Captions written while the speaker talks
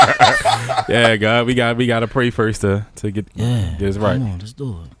Yeah, God, we gotta pray first to get this right. Come on, let's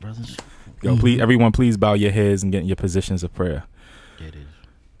do it, brothers. Yo, please, everyone, please bow your heads and get in your positions of prayer. It is.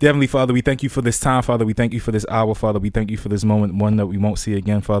 Dear Heavenly Father, we thank you for this time, Father. We thank you for this hour, Father. We thank you for this moment, one that we won't see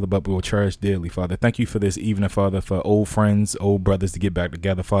again, Father, but we will cherish dearly, Father. Thank you for this evening, Father, for old friends, old brothers to get back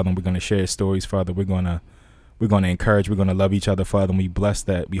together, Father, and we're going to share stories, Father. We're going to encourage, we're going to love each other, Father, and we bless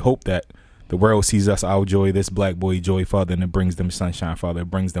that. We hope that the world sees us, our joy, this black boy joy, Father, and it brings them sunshine, Father. It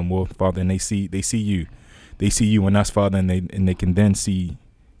brings them wealth, Father, and they see you. They see you in us, Father, and they can then see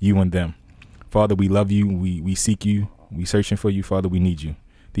you in them. Father, we love you. We seek you. We searching for you, Father. We need you.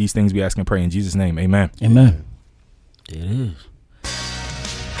 These things we ask and pray in Jesus' name. Amen. Amen. It is.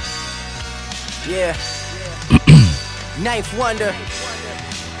 Yeah. Ninth Wonder.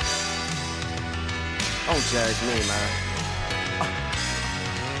 Don't judge me, man.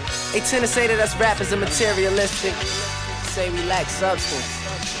 They tend to say that us rappers are materialistic. Say we lack substance.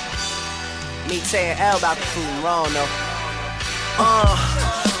 Me saying L about to prove them wrong, though.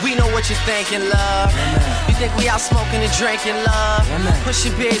 We know what you're thinking, love. Yeah, you think we out smoking and drinking, love. Yeah,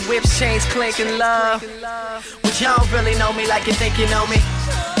 pushing big whips, chains clinking, love. But y'all don't really know me like you think you know me.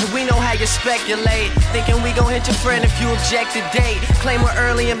 And we know how you speculate, thinking we gon' hit your friend if you object to date. Claim we're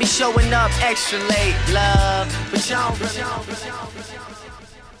early and be showing up extra late, love. But y'all don't really.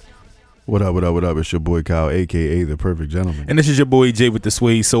 What up? It's your boy Kyle, a.k.a. The Perfect Gentleman. And this is your boy Jay with the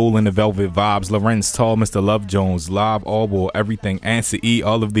suede soul and the velvet vibes. Lorenz Tall, Mr. Love Jones, live, all war, everything, answer E,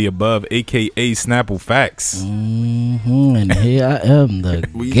 all of the above, a.k.a. Snapple Facts. And here I am, the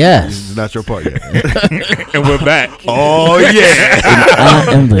guest. It's not your part yet. And we're back. Oh, yeah. I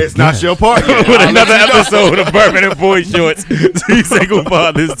am the It's not your part yet. With another episode of Bourbon and Boy Shorts. Two single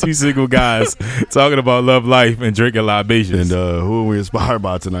fathers, two single guys talking about love, life, and drinking libations. And who are we inspired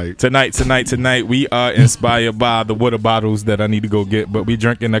by tonight? Tonight, we are inspired by the water bottles that I need to go get, but we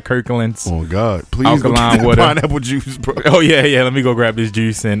drinking the Kirkland's. Oh God! Please alkaline go get water, pineapple juice, bro. Oh yeah. Let me go grab this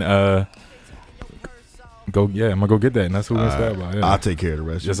juice and go. Yeah, I'm gonna go get that. And that's who we're inspired by. Yeah. I'll take care of the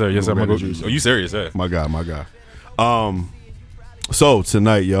rest. Yes, sir. I'm gonna go. Juice. Are you serious? Yeah. My guy. So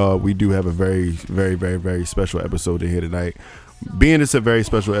tonight, y'all, we do have a very, very, very, very special episode in here tonight. Being it's a very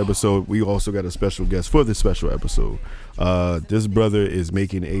special episode, we also got a special guest for this special episode. This brother is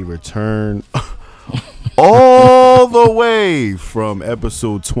making a return all the way from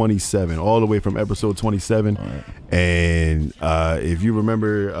episode 27. Right. And if you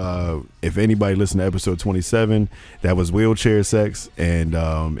remember, if anybody listened to episode 27, that was wheelchair sex. And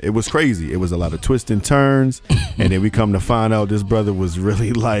it was crazy. It was a lot of twists and turns. And then we come to find out this brother was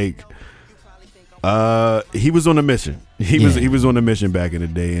really like, he was on a mission. He was on a mission back in the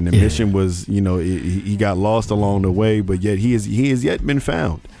day, and the mission was, he got lost along the way, but yet he has yet been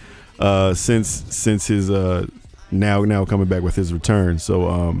found since his now coming back with his return.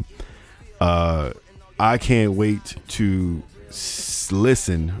 So I can't wait to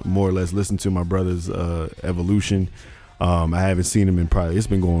listen to my brother's evolution. I haven't seen him in it's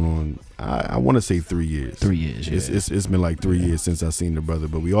been going on, I want to say 3 years. 3 years, yeah. It's been like 3 years since I've seen the brother,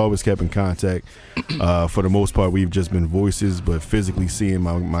 but we always kept in contact. For the most part, we've just been voices, but physically seeing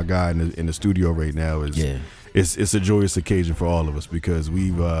my guy in the studio right now it's a joyous occasion for all of us, because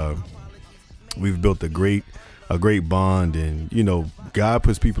we've built a great bond, and God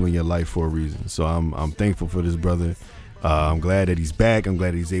puts people in your life for a reason. So I'm thankful for this brother. I'm glad that he's back. I'm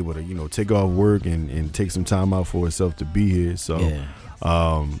glad he's able to, take off work and take some time out for himself to be here. So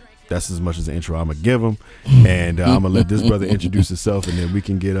that's as much as the intro I'm gonna give him, and I'm gonna let this brother introduce himself, and then we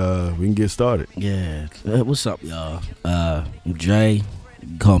can get started. Yeah, what's up, y'all? I'm Jay. You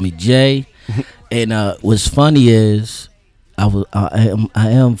can call me Jay. And what's funny is I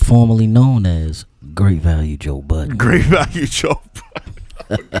am formally known as greatValue Joe Budden. greatValue Joe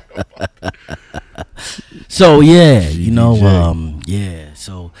Budden. So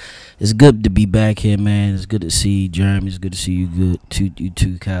so it's good to be back here, man. It's good to see Jeremy. It's good to see you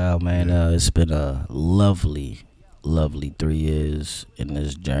too, Kyle, man. It's been a lovely 3 years in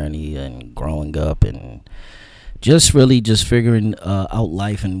this journey and growing up and just figuring out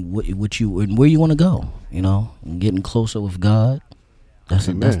life and what you and where you want to go, and getting closer with God. That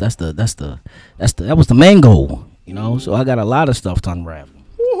was the main goal, So I got a lot of stuff to unravel.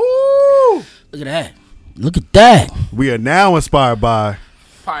 Woohoo! Look at that. We are now inspired by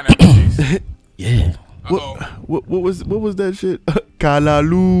pineapple juice. Yeah. What was that shit?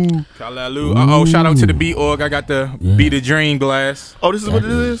 Kalalu. Shout out to the B org. I got the Be the Dream glass. Oh, this is what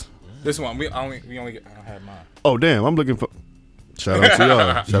it is. This one we only get. I don't have mine. Oh damn! I'm looking for. Shout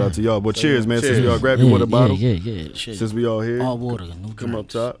out to y'all. Well, cheers, man. Since we all grab your water bottle. Yeah. Cheers. Since we all here. All water. No Come up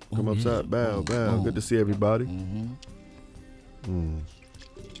top. Bow. Good to see everybody.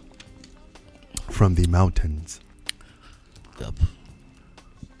 from the mountains. Yep.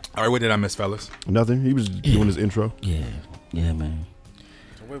 All right, what did I miss, fellas? Nothing. He was doing his intro. Yeah, man.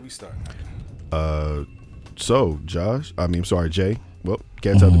 So where we start? So Jay. Well,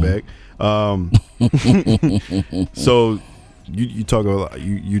 cat's out the bag. So you talk about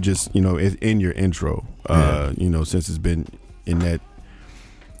you just in your intro. Since it's been in that,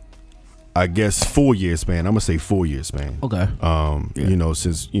 I guess 4 year span. I'm gonna say 4 year span. Okay.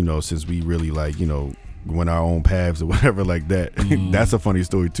 Since we really went our own paths or whatever like that. That's a funny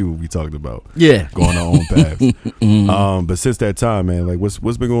story too. We talked about going our own paths. But since that time, man, like what's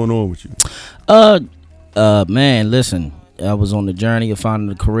been going on with you? Man, listen, I was on the journey of finding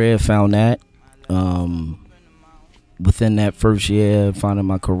a career. Found that. Within that first year, finding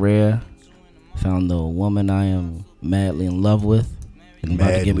my career, found the woman I am madly in love with, and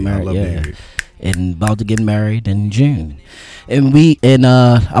about to get married. And about to get married in June. And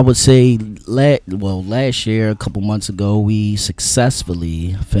I would say last year, a couple months ago, we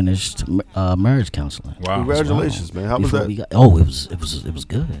successfully finished marriage counseling. Wow! Congratulations, man! How was that? It was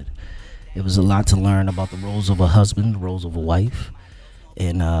good. It was a lot to learn about the roles of a husband, the roles of a wife,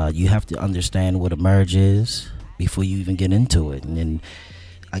 and you have to understand what a marriage is before you even get into it. And then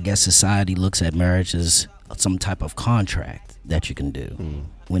I guess society looks at marriage as some type of contract that you can do.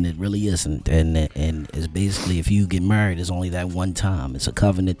 When it really isn't, and it's basically, if you get married, it's only that one time. It's a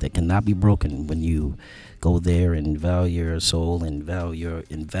covenant that cannot be broken when you go there and vow your soul and vow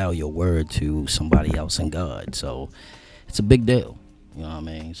your word to somebody else and God. So it's a big deal, you know what I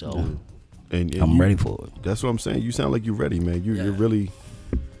mean? So and I'm ready for it. That's what I'm saying. You sound like you're ready, man. You're really,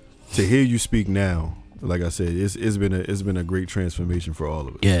 to hear you speak now. Like I said, it's been a great transformation for all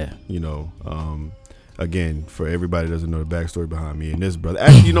of us. Yeah, Again, for everybody that doesn't know the backstory behind me and this brother.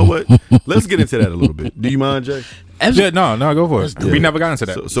 Actually, you know what? Let's get into that a little bit. Do you mind, Jay? Yeah, no, go for it. We never got into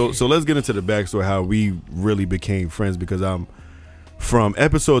that. So let's get into the backstory, how we really became friends, because I'm from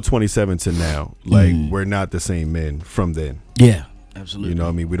episode 27 to now, like we're not the same men from then. Yeah, absolutely. You know what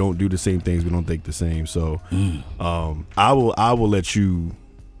I mean? We don't do the same things. We don't think the same. So I will let you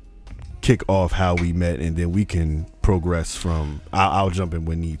kick off how we met, and then we can progress from. I'll jump in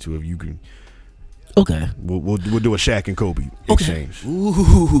when need to, if you can. Okay. We'll do a Shaq and Kobe exchange.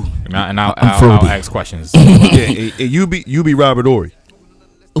 Ooh. And I'll ask questions. And you be Robert Ory.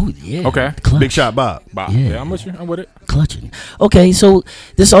 Oh yeah. Okay. Clutch. Big shot Bob. Yeah, I'm with you. I'm with it. Clutching. Okay, so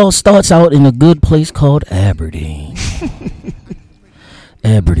this all starts out in a good place called Aberdeen.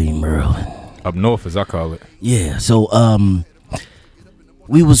 Aberdeen, Maryland. Up north, as I call it. Yeah. So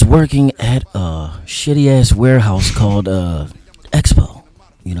we was working at a shitty ass warehouse called Expo.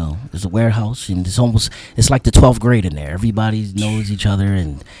 There's a warehouse, and it's like the 12th grade in there. Everybody knows each other,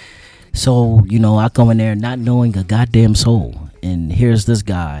 and so I go in there not knowing a goddamn soul, and here's this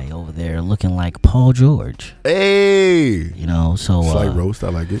guy over there looking like Paul George. Hey, slight roast. I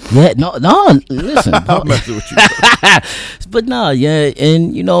like it. Yeah, no, listen, I'm messing with you. But no, yeah,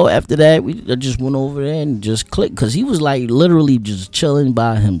 and after that we just went over there and just clicked, because he was like literally just chilling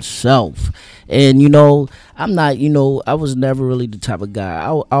by himself. And I'm not, I was never really the type of guy.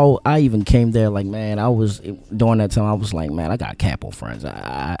 I even came there like, man, during that time I was like, man, I got capo friends.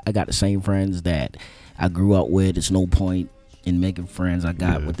 I got the same friends that I grew up with. It's no point in making friends. I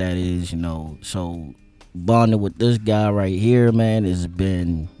got what that is, So bonding with this guy right here, man, has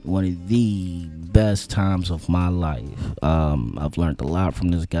been one of the best times of my life. I've learned a lot from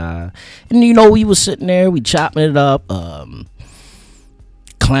this guy, and we was sitting there, we chopping it up,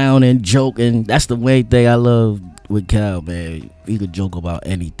 clowning, joking. That's the main thing I love with Cal, man. He could joke about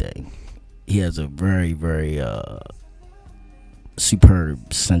anything. He has a very, very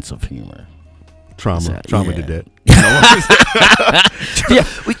superb sense of humor. Trauma did that.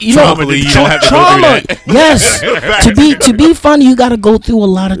 Trauma. Yes. To be funny, you got to go through a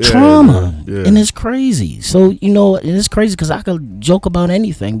lot of trauma, and it's crazy. So it's crazy because I could joke about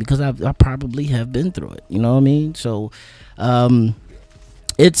anything because I probably have been through it. You know what I mean? So,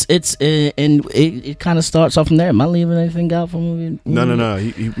 it kind of starts off from there. Am I leaving anything out from? No.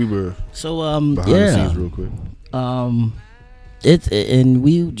 We were behind the scenes real quick. And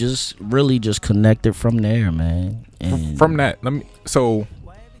we just really just connected from there, man. And from that, so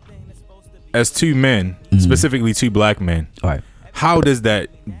as two men, specifically two black men, all right, how does that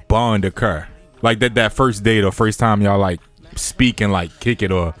bond occur? Like that first date or first time y'all like speak and like kick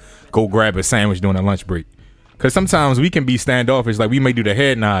it or go grab a sandwich during a lunch break? Because sometimes we can be standoffish, like we may do the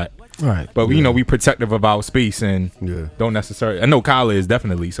head nod, right? But we protective of our space and don't necessarily. I know Kyla is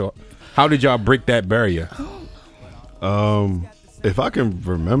definitely. So how did y'all break that barrier? If I can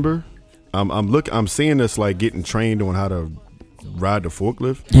remember, I'm seeing us like getting trained on how to ride the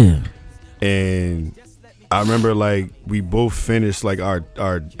forklift. Yeah. and I remember like we both finished like our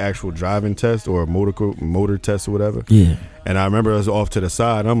actual driving test or motor test or whatever. Yeah. And I remember us off to the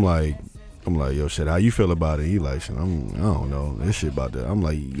side. I'm like, yo, shit, how you feel about it? He like, shit, I don't know this shit about that. I'm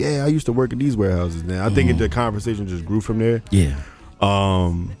like, yeah, I used to work at these warehouses. Now I think the conversation just grew from there. Yeah.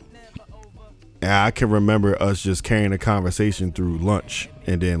 And I can remember us just carrying a conversation through lunch,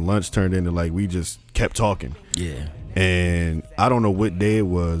 and then lunch turned into like we just kept talking. Yeah. And I don't know what day it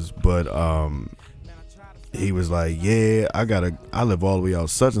was, but he was like, yeah, I live all the way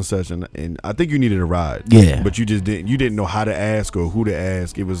out such and such, and I think you needed a ride. Yeah. But you didn't know how to ask or who to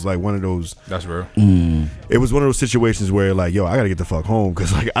ask. It was like one of those. That's real. It was one of those situations where like, yo, I gotta get the fuck home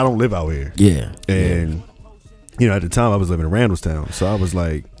because like I don't live out here. Yeah. And you know, at the time I was living in Randallstown, so I was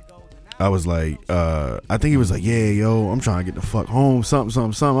like, I think he was like, yeah, yo, I'm trying to get the fuck home, something.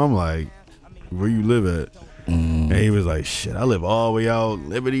 I'm like, where you live at? And he was like, shit, I live all the way out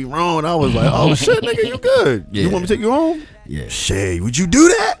Liberty Road. I was like, oh shit, nigga, you good? Yeah. You want me to take you home? Yeah. Shit, would you do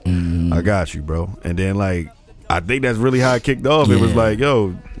that? I got you, bro. And then like, I think that's really how it kicked off. It was like,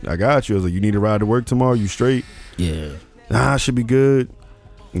 yo, I got you. I was like, you need a ride to work tomorrow? You straight? Yeah. Nah, I should be good.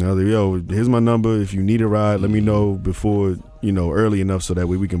 You know, yo, here's my number. If you need a ride, let me know before, you know, early enough so that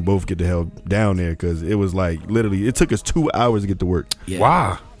way we can both get the hell down there. Because it was like, literally, it took us 2 hours to get to work. Yeah.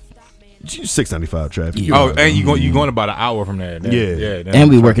 Wow. 695 traffic. Yeah. Oh, and you going about an hour from there. Yeah. And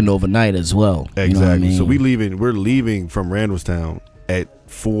we working overnight as well. Exactly. You know what I mean? So we're leaving from Randallstown at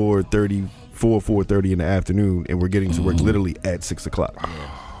 4:30 in the afternoon, and we're getting to work literally at 6 o'clock.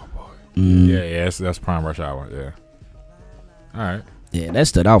 Yeah, that's prime rush hour. Yeah. All right. Yeah, that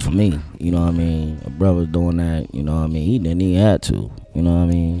stood out for me. You know what I mean? A brother doing that, you know what I mean? He didn't even have to. You know what I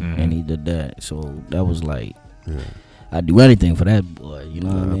mean? And he did that. So that was like, I'd do anything for that boy. You know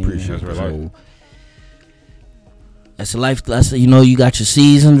what I mean? I appreciate it. So, that's a life. That's, you know, you got your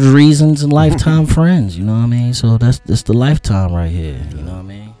seasons, reasons, and lifetime friends. You know what I mean? So that's the lifetime right here. You know what I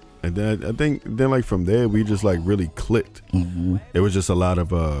mean? And then I think like from there we just like really clicked. It was just a lot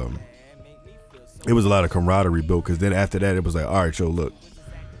of camaraderie built, because then after that it was like, all right, yo, look,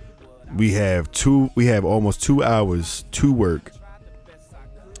 we have almost 2 hours to work,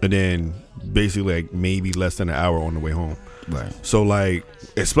 and then basically like maybe less than an hour on the way home. Right. So like,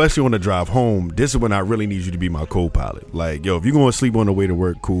 especially on the drive home, this is when I really need you to be my co-pilot. Like, yo, if you're going to sleep on the way to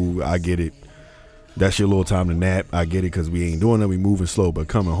work, cool, I get it. That's your little time to nap. I get it, because we ain't doing that. We moving slow. But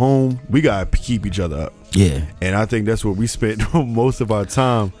coming home, we got to keep each other up. Yeah. And I think that's what we spent most of our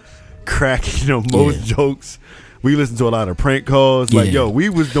time cracking the most jokes. We listened to a lot of prank calls. Like, yo, we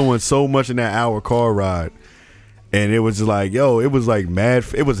was doing so much in that hour car ride. And it was just like, yo, it was like mad.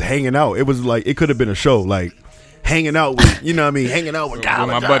 It was hanging out. It was like, it could have been a show. Like, hanging out with, you know what I mean? Hanging out with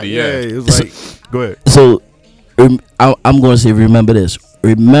my buddy, yeah. It was like, go ahead. So, I'm going to say, remember this.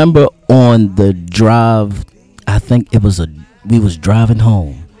 Remember on the drive, I think we was driving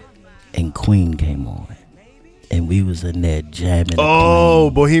home, and Queen came on. And we was in there jamming.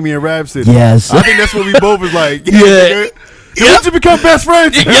 Oh, Bohemian Rhapsody. Yes. I think that's what we both was like. Yeah. You want to become best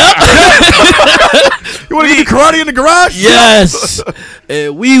friends? Yep. You want to get karate in the garage? Yes.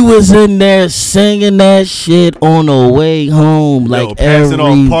 And we was in there singing that shit on the way home. Like, yo, passing every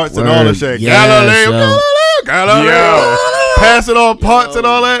on parts word. and all that shit. Yes, Galileo. Passing on parts and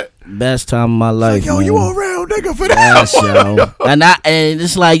all that. Best time of my life. Like, yo, man. you a real nigga for that. Yes, yo. And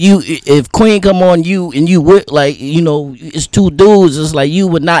it's like, you, if Queen come on you and you would, like, you know, it's two dudes, it's like you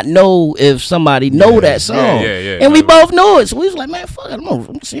would not know if somebody know that song. Yeah. And we both know it, so we was like, man, fuck it,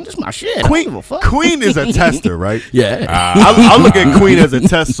 I'm seeing this is my shit. Queen, I don't give a fuck. Queen is a tester, right? Yeah. I look at Queen as a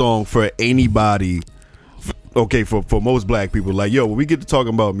test song for anybody. Okay, for most black people, like, yo, when we get to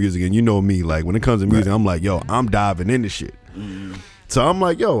talking about music, and you know me, like, when it comes to music, I'm like, yo, I'm diving into shit. So I'm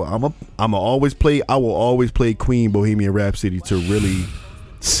like, yo, I will always play Queen, Bohemian Rhapsody to really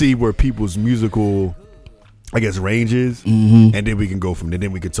see where people's musical, I guess, range is, and then we can go from there.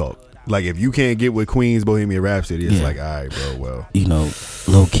 Then we can talk. Like, if you can't get with Queen's Bohemian Rhapsody, it's like, all right, bro, well, you know,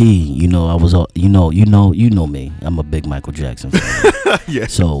 low key, you know, I was, you know me, I'm a big Michael Jackson fan. yeah.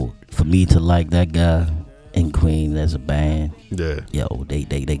 So for me to like that guy and Queen as a band, yo,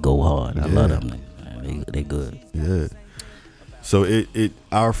 they go hard. I love them. They good. Yeah. So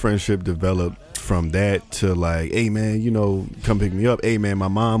our friendship developed from that to like, hey man, you know, come pick me up. Hey man, my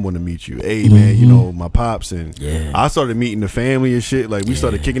mom want to meet you. Hey man, you know, my pops, and I started meeting the family and shit. Like, we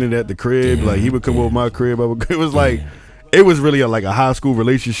started kicking it at the crib. Like, he would come over my crib. It was like, it was really like a high school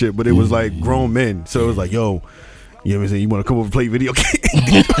relationship, but it was like grown men. So it was like, yo, you know what I'm saying? You want to come over and play video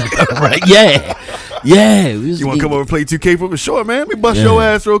games? Right? Yeah. Yeah. You want to come over and play 2K for me? Sure, man. Let me bust your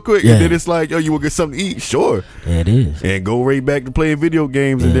ass real quick. And then it's like, yo, you want to get something to eat? Sure. Yeah, it is. And go right back to playing video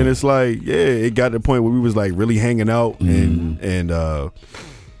games. And then it's like, it got to the point where we was like really hanging out. And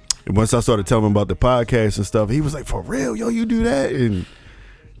once I started telling him about the podcast and stuff, he was like, for real, yo, you do that? And,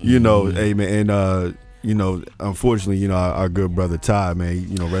 you know, hey, man, and, you know, unfortunately, you know, our good brother Ty, man,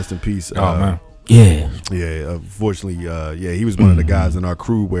 you know, rest in peace. Man. Yeah. Yeah, unfortunately, he was one of the guys in our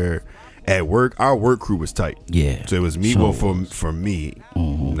crew where at work, our work crew was tight. Yeah. So it was me, for me,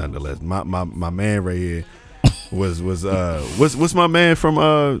 nonetheless. My man right here was what's my man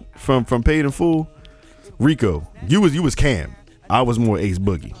from Paid in Full? Rico. You was Cam. I was more Ace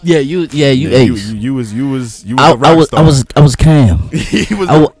Boogie. Yeah, you Ace. You was a rock star. I was Cam.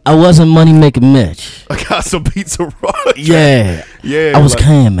 I wasn't money making Mitch. I got some pizza raw. Yeah. Yeah. I was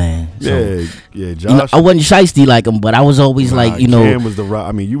Cam, man. So, yeah, Josh. You know, I wasn't shiesty like him, but I was always like, you know, Cam was the rock.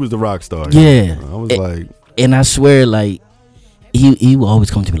 I mean, you was the rock star. Yeah. I was like, and I swear, like, he would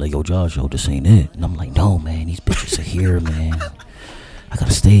always come to me like, yo, Josh, yo, this ain't it. And I'm like, no, man, these bitches are here, man. I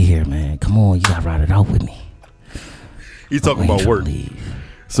gotta stay here, man. Come on, you gotta ride it out with me. He's talking about work.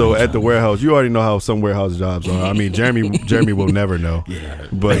 So at the warehouse, you already know how some warehouse jobs are. I mean, Jeremy will never know. Yeah.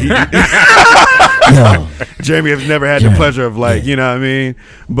 But Jeremy has never had the pleasure of you know what I mean?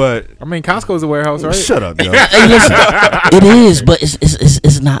 But I mean, Costco's a warehouse, right? Shut up, yo. Hey, listen, it is, but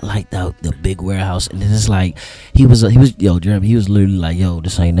it's not like the big warehouse. And it's like he was Jeremy, he was literally like, yo,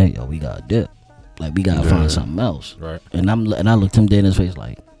 this ain't it, yo, we gotta dip. Like we gotta find something else. Right. And I looked him dead in his face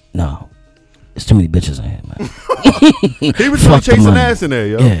like, no. There's too many bitches in here, man. He was really chasing ass in there,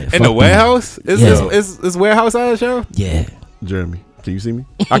 yo. Yeah, in the warehouse? Is warehouse ass, yo? Yeah. Jeremy, can you see me?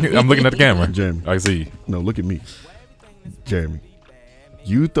 I'm looking at the camera. Jeremy. I see you. No, look at me. Jeremy.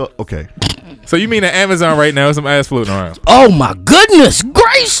 You thought, okay. So you mean at Amazon right now, some ass floating around? Oh my goodness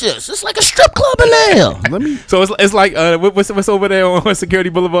gracious! It's like a strip club in there. Let me. So it's like what's over there on Security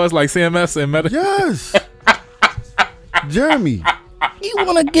Boulevard? It's like CMS and Meta. Yes. Jeremy. You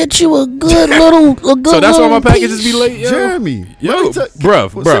want to get you a good little So that's why my piece. packages be late, yo? Jeremy. Yo,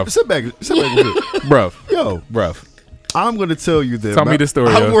 bruv. Sit back. Bruv. Yo. Bruv. I'm going to tell you that. Tell me the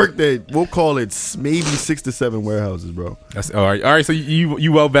story, I worked at, we'll call it maybe 6 to 7 warehouses, bro. That's all right. All right, so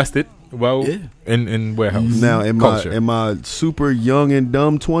you well vested. Well, in warehouse. Now, in my super young and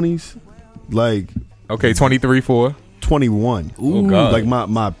dumb 20s, like. Okay, 23, 4. 21. Oh God! Like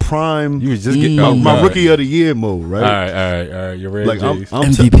my prime. You was just getting my rookie of the year mode, right? All right. You're ready. Like I'm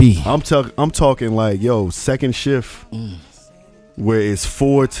MVP. I'm talking like, yo, second shift, where it's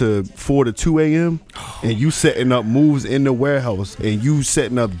 4 to 2 a.m. and you setting up moves in the warehouse, and you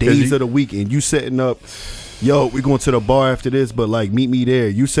setting up days of the week, and you setting up, yo, we going to the bar after this, but like meet me there.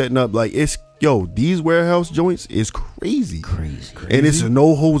 You setting up like it's. Yo, these warehouse joints is crazy. And it's a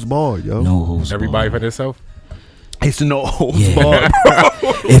no holds barred, yo. No holds. Everybody for themselves. It's no holds barred, bro.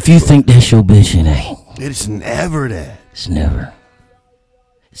 If you think that's your bitch, it ain't. It's never that. It's never.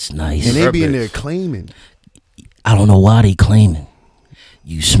 It's nice. And they be in there claiming. I don't know why they claiming.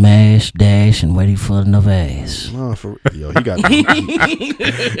 You smash, dash, and ready for another ass. No, he got.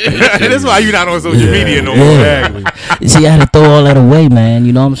 That's why you're not on social media no more. You see, I had to throw all that away, man.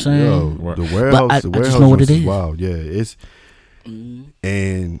 You know what I'm saying? Yo, the warehouse, I just know what it is. Wow, yeah, it's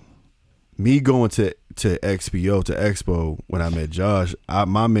and me going to XPO to Expo when I met Josh,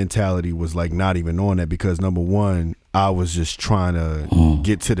 my mentality was like not even on that because number one, I was just trying to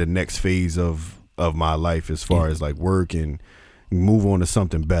get to the next phase of my life as far as like work and move on to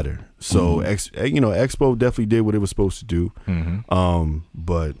something better. So Expo definitely did what it was supposed to do.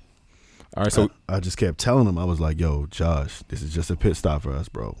 But all right, so I just kept telling him, I was like, yo, Josh, this is just a pit stop for us,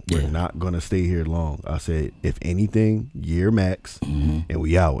 bro. We're not gonna stay here long. I said, if anything, year max, and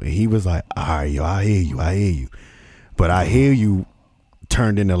we out. And he was like, all right, yo, I hear you. But I hear you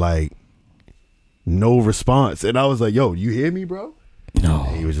turned into like no response. And I was like, yo, you hear me, bro? No.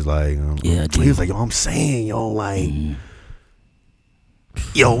 And he was just like, he was like, yo, I'm saying, yo, like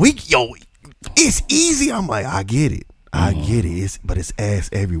yo, it's easy. I'm like, I get it. But it's ass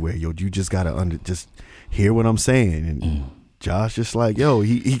everywhere, yo. You just gotta just hear what I'm saying. And Josh just like, yo,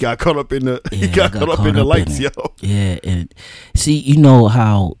 he got caught up in the caught up in the lights, yo. Yeah, and see, you know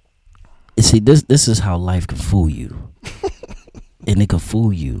how this is how life can fool you. And it can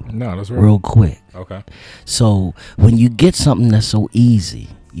fool you real quick. Okay. So when you get something that's so easy,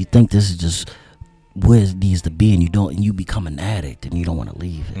 you think this is just where it needs to be, and you become an addict and you don't want to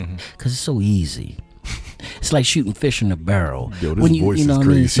leave it because it's so easy. It's like shooting fish in a barrel. Yo, this voice you know is what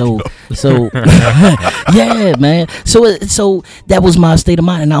crazy, I mean? So yeah, man. So that was my state of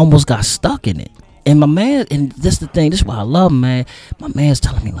mind, and I almost got stuck in it. And my man, and this the thing, this is why I love him, man. My man's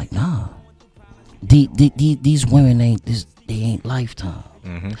telling me like, nah, These women they ain't lifetime.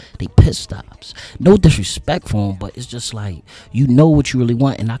 They pit stops. No disrespect for them, but it's just like, you know what you really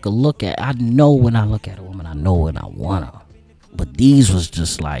want. And I know when I look at a woman, I know when I want her. But these was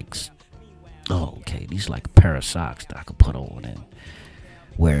just like, oh, okay, these like a pair of socks that I could put on and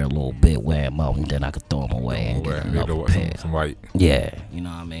wear a little bit, wear them out, and then I could throw them away and get another pair. Some white. Yeah, you know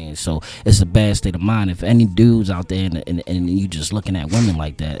what I mean? So it's a bad state of mind. If any dudes out there and you just looking at women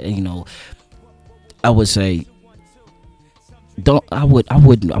like that, and, you know, I would say, I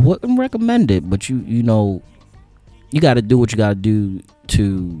wouldn't recommend it, but you know, you got to do what you got to do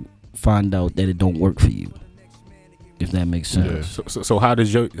to find out that it don't work for you, if that makes sense. Yeah. So how did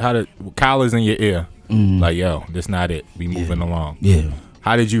Kyle is in your ear, like, yo, this not it, we moving along. Yeah.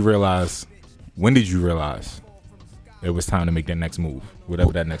 How did you realize? When did you realize it was time to make that next move,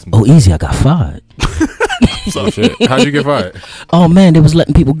 whatever that next move? Oh, easy, I got fired. So shit. How'd you get fired? Oh man, they was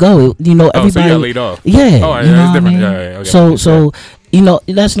letting people go. You know, everybody. So you got laid off. Yeah. Oh, you know that's different. I mean? Yeah, okay. So you know,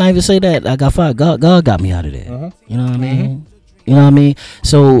 let's not even say that I got fired. God got me out of there. You know what I mean? You know what I mean?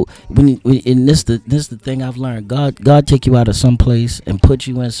 So and this the thing I've learned. God take you out of some place and put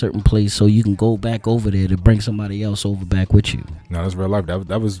you in a certain place so you can go back over there to bring somebody else over back with you. No, that's real life.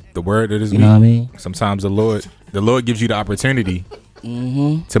 That was the word that is. You know what I mean? Sometimes the Lord gives you the opportunity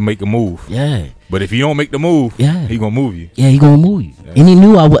to make a move. Yeah. But if you don't make the move, He gonna move you. Yeah, He gonna move you. Yeah. And He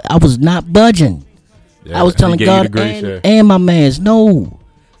knew I was not budging. Yeah. I was telling God and my mans, no,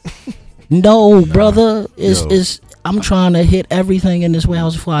 brother, I'm trying to hit everything in this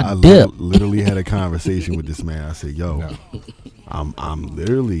warehouse before I dip. Literally had a conversation with this man. I said, yo, I'm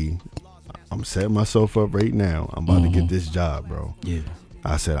setting myself up right now. I'm about to get this job, bro. Yeah.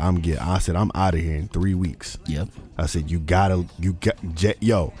 I said I'm out of here in 3 weeks. Yep. I said you gotta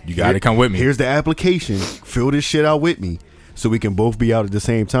come with me. Here's the application. Fill this shit out with me so we can both be out at the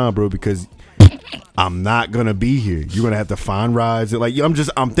same time, bro, because I'm not gonna be here. You're gonna have to find rides. Like,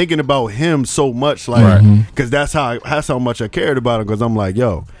 I'm thinking about him so much, like, because that's how much I cared about him. Because I'm like,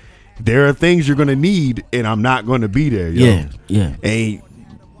 yo, there are things you're gonna need, and I'm not gonna be there. Yo. Yeah. And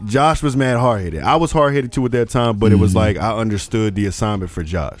Josh was mad hard headed. I was hard headed too at that time, but it was like I understood the assignment for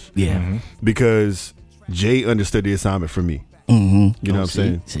Josh. Yeah. Because Jay understood the assignment for me. You know what I'm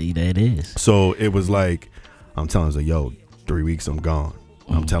saying? See, that is. So it was like, I'm telling him, like, yo, 3 weeks, I'm gone.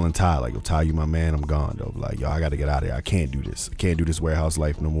 I'm telling Ty, like, yo, Ty, you my man, I'm gone, though. Like, yo, I got to get out of here. I can't do this. I can't do this warehouse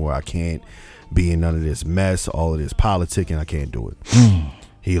life no more. I can't be in none of this mess, all of this politicking. I can't do it.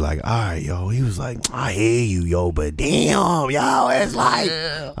 He like, all right, yo. He was like, I hear you, yo, but damn, yo, it's like.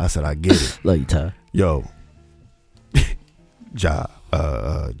 I said, I get it. Love you, Ty. Yo,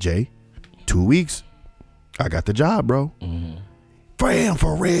 Jay, 2 weeks, I got the job, bro. Fam,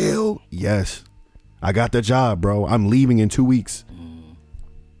 for real? Yes, I got the job, bro. I'm leaving in 2 weeks.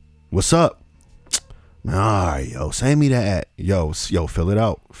 What's up? All right, yo, send me that. Yo, fill it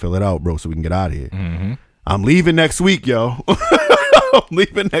out, bro, so we can get out of here. I'm leaving next week, yo. I'm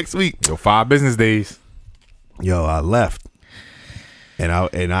leaving next week. Yo, 5 business days. Yo, I left, and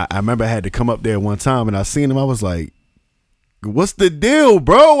I remember I had to come up there one time, and I seen him. I was like, "What's the deal,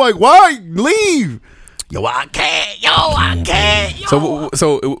 bro? Like, why leave?" Yo, I can't. Yo.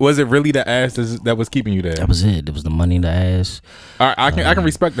 So was it really the ass that was keeping you there? That was it. It was the money in the ass. I can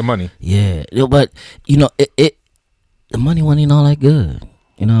respect the money. Yeah, but you know, the money wasn't even all that good.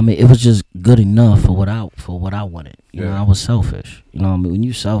 You know what I mean? It was just good enough for what I wanted. You know, I was selfish. You know what I mean? When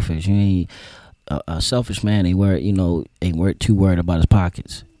you selfish, you ain't a selfish man ain't too worried about his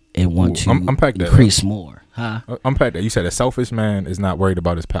pockets and want to increase more. Huh? Unpack that. You said a selfish man is not worried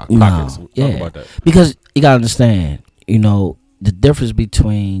about his pockets. No, Talk about that. Because you gotta understand, you know, the difference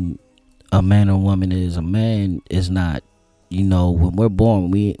between a man and a woman is a man is not, you know, when we're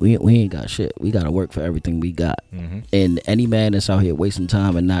born, we ain't got shit. We got to work for everything we got. And any man that's out here wasting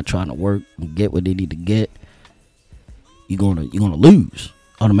time and not trying to work and get what they need to get, you're gonna lose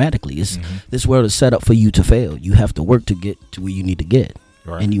automatically. This world is set up for you to fail. You have to work to get to where you need to get,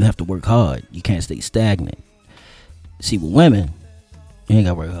 and you have to work hard. You can't stay stagnant. See, with women, you ain't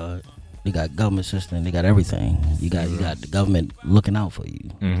got to work hard. They got government system. They got everything. You got the government looking out for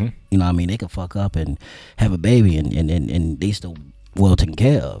you. You know what I mean? They can fuck up and have a baby and they still well taken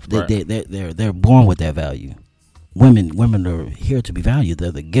care of. They're born with that value. Women are here to be valued.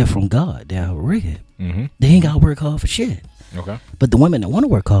 They're the gift from God. They're rigged. They ain't got to work hard for shit. Okay. But the women that want to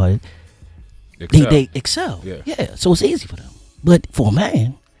work hard, they excel. Yeah. So it's easy for them. But for a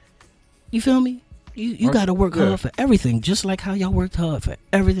man, you feel me? You got to work hard for everything, just like how y'all worked hard for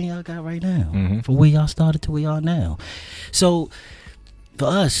everything y'all got right now, from where y'all started to where y'all now. So for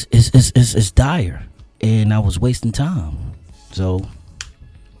us, it's dire, and I was wasting time. So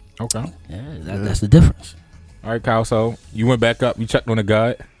Okay. Yeah, that's the difference. All right, Kyle. So you went back up. You checked on the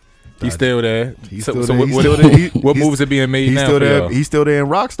guy. He's still there. He's So still what there. what moves are being made He's now? still for there. y'all? He's still there in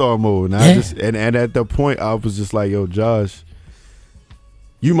rockstar mode. And I just and at the point I was just like, yo, Josh,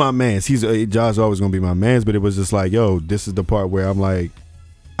 you my mans. Josh always gonna be my mans, but it was just like, yo, this is the part where I'm like,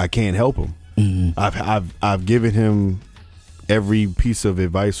 I can't help him. Mm-hmm. I've given him every piece of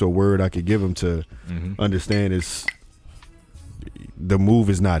advice or word I could give him to understand is the move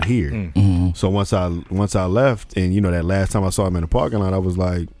is not here. Mm-hmm. So once I left, and you know that last time I saw him in the parking lot, I was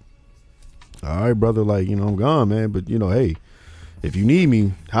like, all right, brother, like, you know, I'm gone, man, but you know, hey, if you need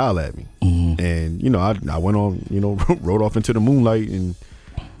me, holler at me. Mm-hmm. And you know, I went on, you know, rode off into the moonlight and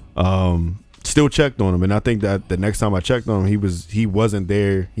still checked on him. And I think that the next time I checked on him, he wasn't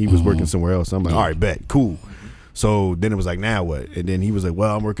there. He was working somewhere else. So I'm like, all right, bet, cool. So then it was like, now what? And then he was like,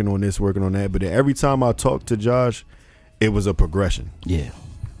 well, I'm working on this, working on that. But then every time I talked to Josh, it was a progression. Yeah.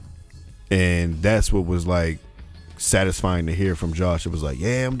 And that's what was like satisfying to hear from Josh. It was like,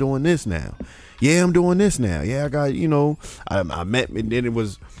 yeah, I'm doing this now. Yeah, I'm doing this now. Yeah, I got, you know, I met, and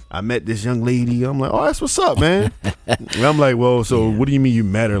then I met this young lady. I'm like, oh, that's what's up, man. And I'm like, well, so what do you mean you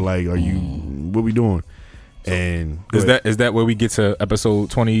met her? Like, are you, what we doing? So, and is that where we get to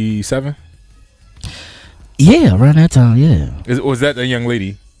episode 27? Yeah, around that time, yeah. Was that the young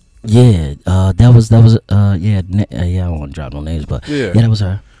lady? Yeah, that was yeah, I don't want to drop no names, but yeah, that was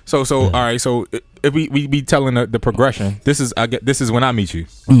her. So all right, so if we be telling the progression, this is when I meet you,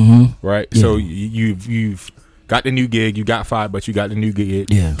 right? Yeah. So you've got the new gig, you got fired, but you got the new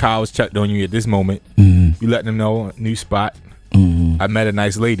gig. Yeah. Kyle's checked on you at this moment. Mm-hmm. You let them know new spot. Mm-hmm. I met a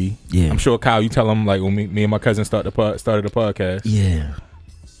nice lady. Yeah, I'm sure Kyle, you tell them like when me and my cousin started the podcast. Yeah.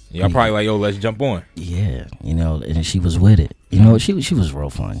 Y'all probably like, yo, let's jump on. Yeah, you know, and she was with it. You know, she was real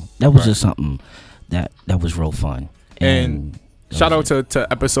fun. That was just something that was real fun. And shout out to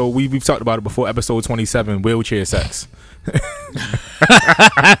episode we've talked about it before, episode 27, wheelchair sex.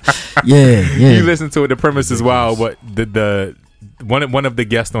 yeah. You listen to it. The premise is wild, but the one of the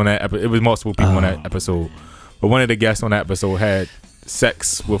guests on that episode, it was multiple people on that episode, but one of the guests on that episode had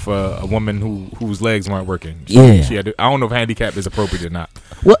sex with a woman whose legs weren't working. She had I don't know if handicap is appropriate or not.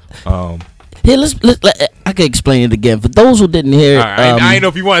 What? Here, I can explain it again for those who didn't hear. I didn't know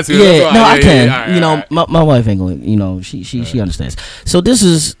if you wanted to. Yeah, no, I can. Yeah, you know, my wife ain't going. You know, she understands. So this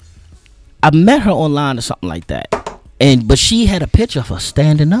is, I met her online or something like that, but she had a picture of her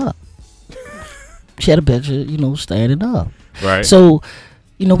standing up. She had a picture, you know, standing up. Right. So,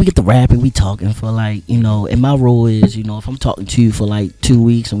 you know, we get to rapping, we talking for like, you know, and my rule is, you know, if I'm talking to you for like 2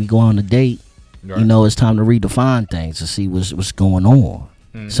 weeks and we go on a date, right, you know, it's time to redefine things to see what's going on.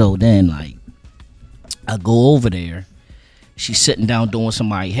 So then, like, I go over there. She's sitting down doing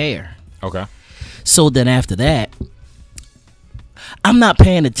somebody's hair. Okay. So then after that, I'm not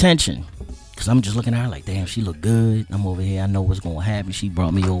paying attention because I'm just looking at her like, damn, she look good. I'm over here. I know what's going to happen. She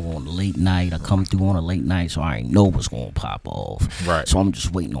brought me over on a late night. I come through on a late night, so I ain't know what's going to pop off. Right. So I'm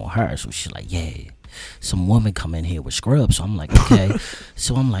just waiting on her. So she's like, yeah, some woman come in here with scrubs. So I'm like, okay.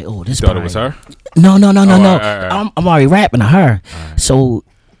 So I'm like, oh, this. You thought it was her? No. All right. I'm already rapping to her. Right. So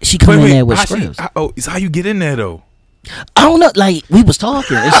she come in there with scrubs. It's how you get in there though. I don't know. Like, we was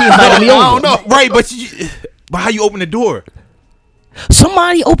talking and she invited me over. I don't know. Right, but how you open the door?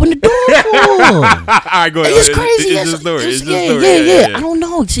 Somebody opened the door. All right, go ahead. It's crazy. It's just story. Yeah. I don't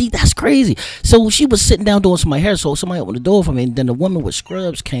know. See, that's crazy. So she was sitting down doing some of my hair. So somebody opened the door for me, and then the woman with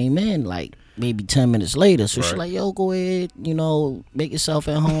scrubs came in like maybe 10 minutes later. So she's like, "Yo, go ahead, you know, make yourself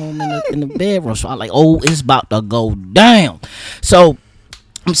at home in the bedroom." So I'm like, "Oh, it's about to go down." So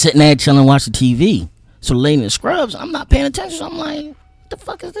I'm sitting there chilling, watching TV. So the lady in the scrubs, I'm not paying attention. So I'm like, the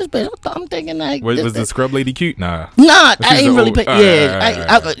fuck is this bitch? I'm thinking like, was the scrub lady cute? Nah, I ain't really pay.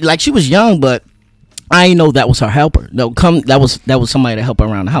 I like she was young, but I ain't know that was her helper. No, that was somebody to help her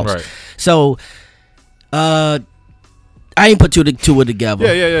around the house. Right. So, I ain't put two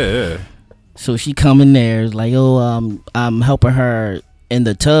together. Yeah. So she come in there like, oh, I'm helping her in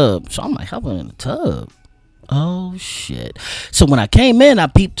the tub. So I'm like, helping in the tub. Oh shit! So when I came in, I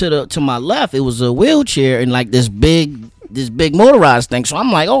peeped to my left. It was a wheelchair and like this big motorized thing. So I'm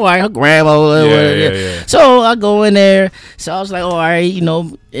like, all right, her grandma. Yeah. So I go in there. So I was like, all right, you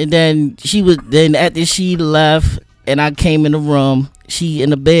know. And then after she left and I came in the room, she in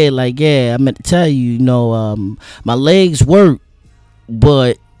the bed like, yeah, I meant to tell you, you know, my legs work,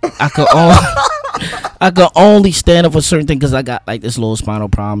 but I could only stand up for certain things because I got like this little spinal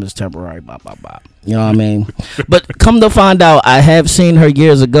problem. It's temporary, blah, blah, blah. You know what I mean? But come to find out, I have seen her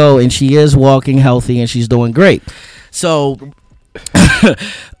years ago and she is walking healthy and she's doing great. So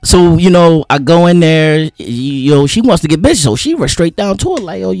So, I go in there, she wants to get busy, so she runs straight down to it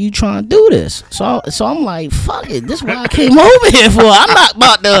like, "Oh, you trying to do this?" So I'm like, "Fuck it, this is what I came over here for. I'm not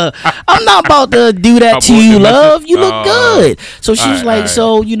about to do that to you, love. You look good." So she was like,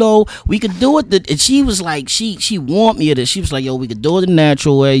 "So, we could do it." And she was like, she warned me of this. She was like, "Yo, we could do it the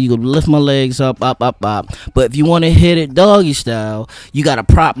natural way. You could lift my legs up. But if you want to hit it doggy style, you got to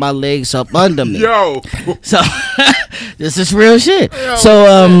prop my legs up under me." Yo. So this is real shit. Yo.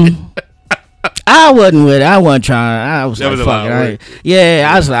 So I wasn't with it. I wasn't trying. I was like, fuck it.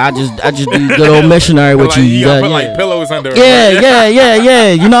 I was like, I just do good old missionary with you. You gotta put like pillows under her.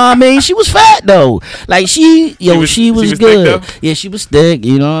 Yeah. You know what I mean? She was fat though. Like she was good. Yeah, she was thick.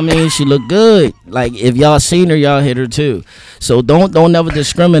 You know what I mean? She looked good. Like if y'all seen her, y'all hit her too. So don't never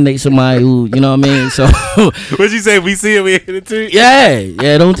discriminate somebody who, you know what I mean? So what'd you say? We see her, we hit her too?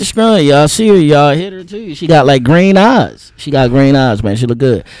 Yeah, don't discriminate. Y'all see her, y'all hit her too. She got like green eyes. She got green eyes, man. She look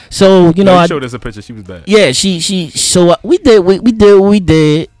good. So, I showed us a picture. She was bad. Yeah, so we did what we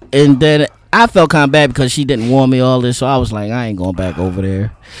did, and then I felt kind of bad because she didn't warn me all this, so I was like, I ain't going back over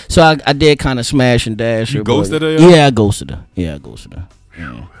there. So I did kind of smash and dash her. You ghosted her? Yeah, I ghosted her. Yeah.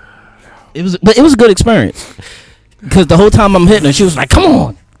 It was a good experience. Because the whole time I'm hitting her, she was like, "Come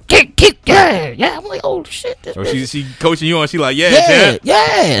on, kick, yeah." I'm like, "Oh shit." She coaching you on. She like,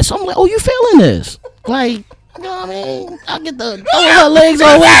 yeah. So I'm like, "Oh, you feeling this?" Like, you know what I mean? I get the her legs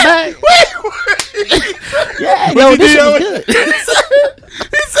all the way back. Yeah, yo, this is good.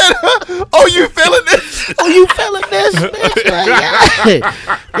 He said, "Oh, you feeling this? Oh, you feeling this?" Bitch? Like,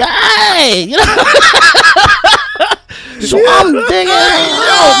 yeah. You know. So I'm digging,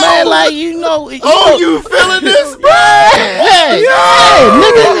 man, like, oh, you feeling this? Yeah,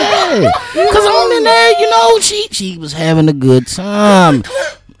 nigga. Cause I'm in there, she was having a good time.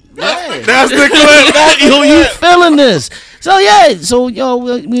 That's the clip. You feeling this? So we was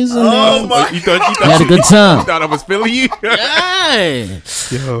in there. You thought had a good time. You thought I was feeling you? Yeah.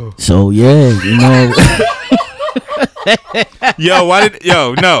 Yo. So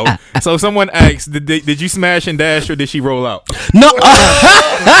Yo, no. So someone asked, did you smash and dash or did she roll out? No,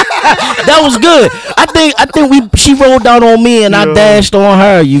 that was good. I think she rolled down on me and I dashed on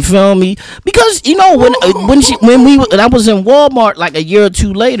her. You feel me? Because when I was in Walmart like a year or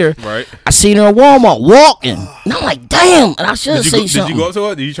two later, right? I seen her in Walmart walking, and I'm like, damn. And I should say something. Did you go to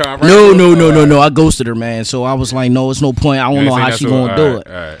her? Did you try? No. I ghosted her, man. So I was like, no, it's no point. I don't know how she gonna do it.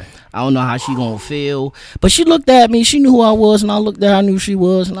 All right. I don't know how she gonna feel, but she looked at me. She knew who I was, and I looked at her. I knew she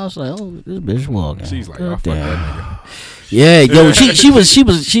was, and I was like, "Oh, this bitch walking." She's like, "Oh, fuck that nigga." Yeah, yo, she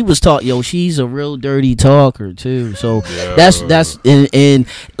was taught. Yo, she's a real dirty talker too. So that's and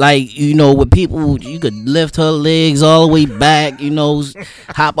like with people, you could lift her legs all the way back.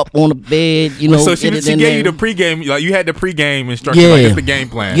 Hop up on the bed. So she gave you the pregame. Like you had the pregame instruction. Yeah. Like it's the game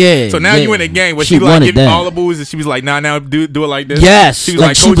plan. Yeah. So now you in the game. Was she like giving all the moves, and she was like, "Nah, do it like this." Yes. She was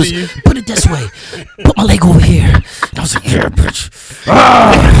like coaching you. Put it this way. Put my leg over here. And I was like, "Yeah, bitch."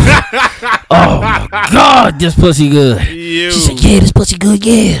 Oh my God, this pussy good. Ew. She said, "Yeah, this pussy good,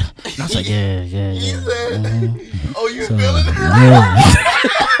 yeah." And I was like, "Yeah." Oh, you feeling it?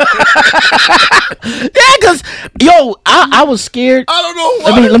 Yeah, cause I was scared. I don't know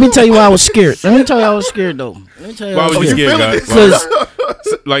why. Let me tell you why I was scared. Let me tell you I was scared though. Why was you scared, guys?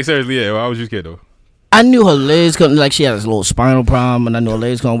 Like seriously, yeah. Why was you scared though? I knew her legs couldn't, like, she had this little spinal problem, and I knew her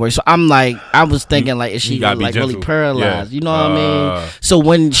legs couldn't work. So I'm like, I was thinking, like, is she like really paralyzed? Yeah. You know what I mean? So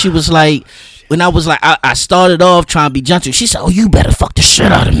when she was like, when I was like, I started off trying to be gentle. She said, "Oh, you better fuck the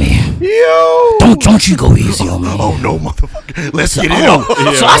shit out of me. Yo, don't you go easy on me." Oh no, motherfucker. Let's get it on.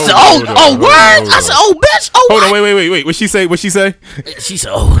 Yeah, so I said, word. I said, "Oh, bitch. Oh, hold on, wait. What she say? She said, she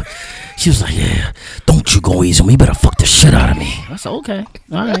was like, "Yeah, don't you go easy on me. You better fuck the shit out of me." I said, "Okay,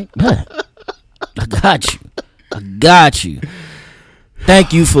 all right, bet. I got you.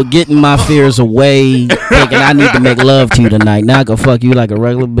 Thank you for getting my fears away, thinking I need to make love to you tonight. Now I can fuck you like a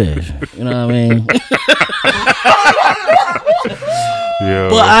regular bitch." You know what I mean? Yeah.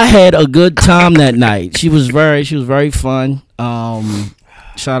 But I had a good time that night. She was very fun.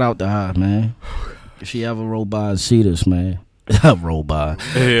 Shout out to her, man. If she ever roll by and see this, man. Roll by.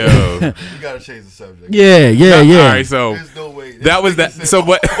 Yo. You gotta change the subject. Yeah. All right, so there's no way. That was that. So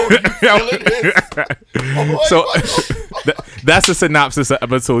what? So that's the synopsis of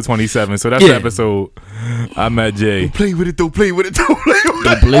episode 27. So that's the episode I met Jay. Don't play with it. Don't play with it. Don't play with it.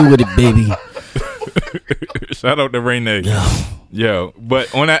 Don't play with it, baby. Shout out to Renee. Yo.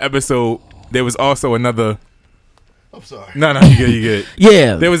 But on that episode, there was also another. I'm sorry. No, you good.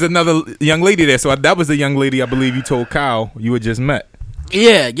 Yeah. There was another young lady there. So that was the young lady I believe you told Kyle you had just met.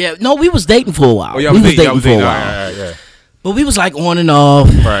 Yeah. No, we was dating for a while. Oh, yeah, we was dating for a while. All right. But we was like on and off.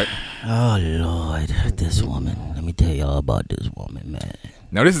 Right. Oh Lord, this woman. Let me tell y'all about this woman, man.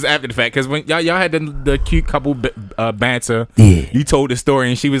 Now this is after the fact, because when y'all had the cute couple banter, Yeah. you told the story,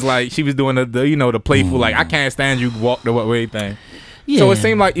 and she was doing the playful like, I can't stand you walk the way thing. Yeah. So it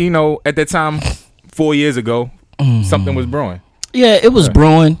seemed like at that time 4 years ago, something was brewing. Yeah, it was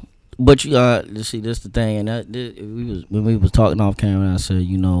brewing. But you see, that's the thing, and when we was talking off camera, I said,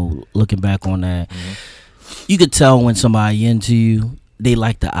 looking back on that, you could tell when somebody into you, they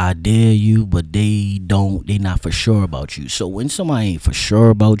like the idea of you, but they not for sure about you. So when somebody ain't for sure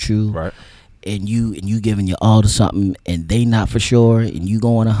about you, right, and you giving your all to something, and they not for sure, and you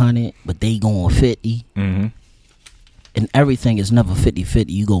going 100, but they going 50, and everything is never 50-50.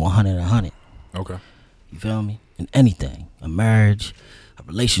 You go 100. Okay, you feel me? In anything, a marriage, a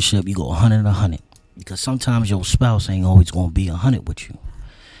relationship, you go 100, because sometimes your spouse ain't always gonna be 100 with you.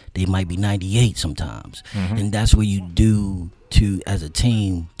 They might be 98 sometimes, and that's where you do to as a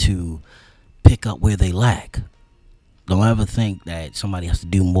team to pick up where they lack. Don't ever think that somebody has to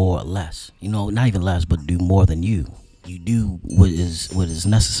do more or less. Not even less, but do more than you. You do what is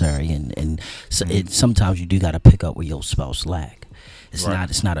necessary, and sometimes you do got to pick up where your spouse lack. It's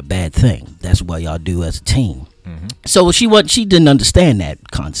not a bad thing. That's what y'all do as a team. So she didn't understand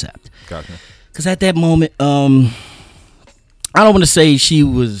that concept. Gotcha. Because at that moment, I don't want to say she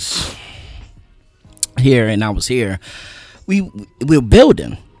was here and I was here. We were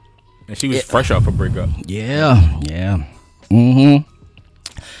building, and she was fresh off a breakup. Yeah.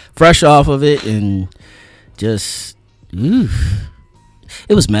 Fresh off of it, and just it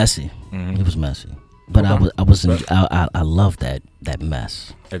was messy. It was messy, but okay. I loved that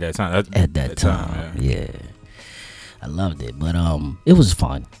mess At that time. At that time, yeah. I loved it, but it was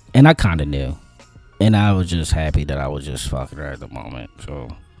fun, and I kind of knew, and I was just happy that I was just fucking her at the moment.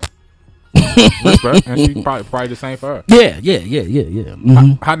 So. Respect. And she probably the same for her. Yeah.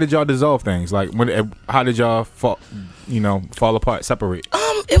 How did y'all dissolve things? Like how did y'all fall apart, separate?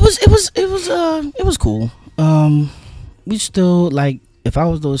 It was cool. We still, like, if I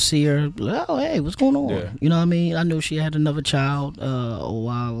was to see her, oh hey, what's going on? Yeah. You know what I mean? I knew she had another child a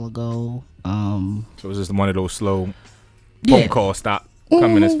while ago. So it was just one of those slow phone calls stop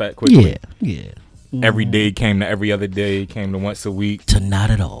coming as fast quickly. Yeah. Every day came to every other day, came to once a week. To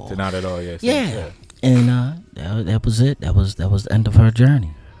not at all. Yes. Yeah. And that was it. That was the end of her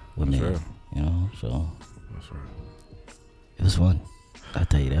journey with me. Real. So That's right. it was fun. I'll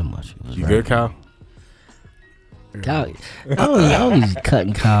tell you that much. It was You good, Kyle? Kyle, I always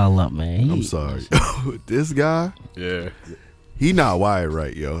cutting Kyle up, man. I'm sorry. This guy, Yeah. he not wired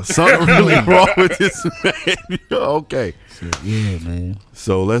right, yo. Something really wrong with this man. Okay. Yeah, man.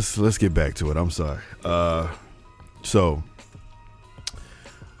 So let's get back to it. I'm sorry. So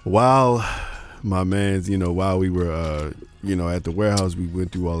while my man's, while we were at the warehouse, we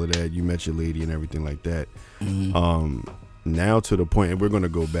went through all of that. You met your lady and everything like that. Now to the point, and we're gonna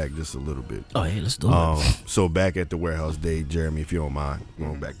go back just a little bit. Oh, hey, let's do it. So back at the warehouse day, Jeremy, if you don't mind,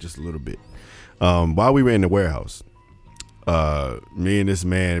 going back just a little bit. While we were in the warehouse, me and this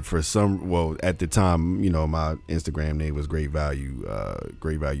man at the time, my Instagram name was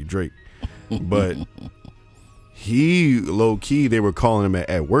greatValue Drake, but he low key, they were calling him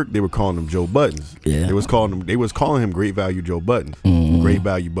at work, they were calling him Joe Buttons. Yeah. They was calling him greatValue Joe Buttons,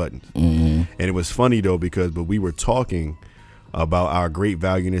 greatValue Buttons. And it was funny though, because we were talking about our great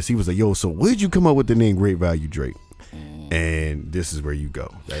valueness. He was like, yo, so where did you come up with the name greatValue Drake? And this is where you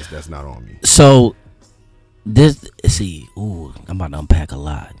go. That's not on me. So I'm about to unpack a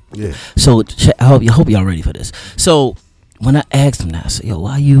lot. Yeah. So I hope y'all ready for this. So when I asked him that, I said, yo,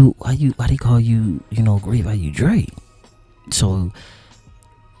 why they call you, greatValue Drake? So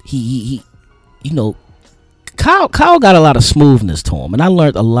he Kyle got a lot of smoothness to him, and I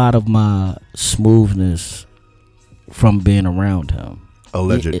learned a lot of my smoothness from being around him.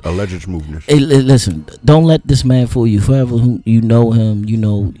 Alleged smoothness. Listen, don't let this man fool you. Forever who you know him,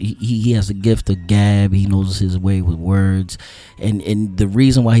 he has a gift of gab. He knows his way with words, and the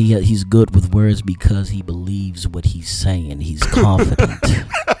reason why he's good with words, because he believes what he's saying. He's confident.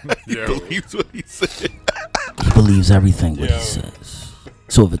 He believes what he said. He believes everything what he says.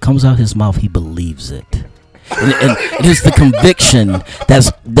 So if it comes out his mouth, he believes it. And it's the conviction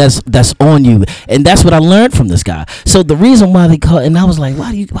that's on you, and that's what I learned from this guy. So the reason why they call, and I was like,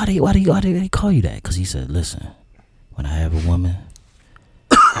 why do they call you that? Because he said, listen, when I have a woman,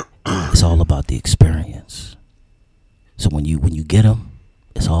 it's all about the experience. So when you get them,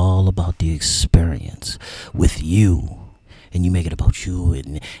 it's all about the experience with you, and you make it about you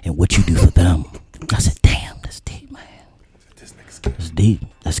and what you do for them. I said, damn, that's deep, man. It's deep.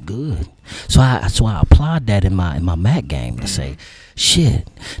 That's good. So I applied that in my Mac game to say, shit.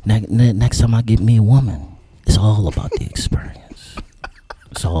 Next time I get me a woman, it's all about the experience.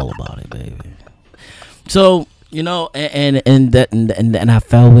 It's all about it, baby. So and I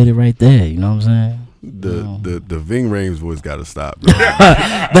fell with it right there. You know what I'm saying? The Ving Rhames voice gotta stop, bro.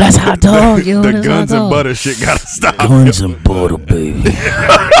 But that's hot dog, yo. The guns and butter shit gotta stop. Guns and butter, baby.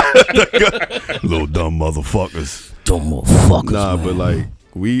 Little dumb motherfuckers. Dumb motherfuckers. Nah, man. but like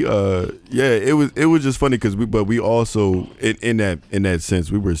we it was just funny because we also in that sense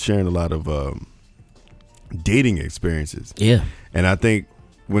we were sharing a lot of dating experiences. Yeah. And I think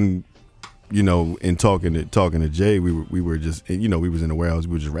when in talking to Jay, we were just we was in the warehouse,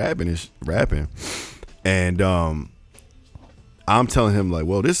 we were just rapping, and I'm telling him like,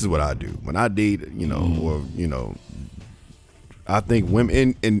 well, this is what I do when I date, or I think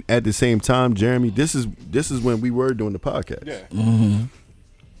women, and at the same time, Jeremy, this is when we were doing the podcast. Yeah. Mm-hmm.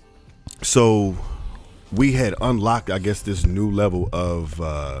 So we had unlocked, I guess, this new level of.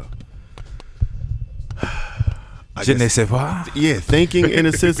 Thinking in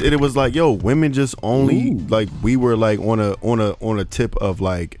a sense, it was like, yo, women just only like we were like on a tip of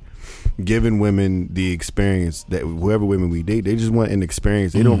like giving women the experience that whoever women we date, they just want an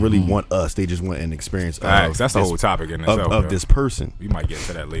experience. They don't really want us. They just want an experience. That's the whole topic in itself of this person. We might get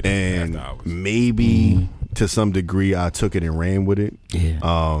to that later. And maybe to some degree, I took it and ran with it.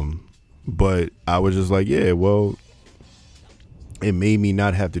 Yeah. But I was just like, yeah, well. It made me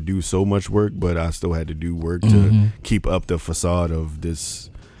not have to do so much work, but I still had to do work to keep up the facade of this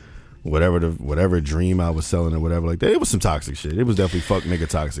whatever dream I was selling or whatever like that. It was some toxic shit. It was definitely fuck nigga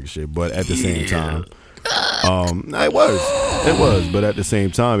toxic shit. But at the same time, it was. But at the same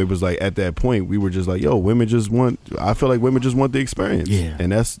time, it was like at that point we were just like, yo, I feel like women just want the experience. Yeah.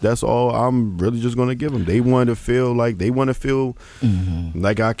 And that's all I'm really just gonna give them. They want to feel like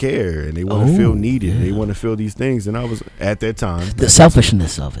like I care, and they want to feel needed. Yeah. They want to feel these things. And I was at that time the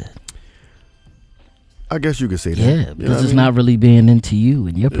selfishness of it. I guess you could say that. Yeah, because it's not really being into you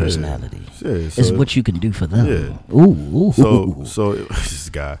and your personality. Yeah, so it's what you can do for them. Yeah. Ooh. So this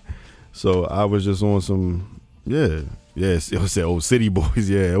guy. So I was just on some. It was that old city boys.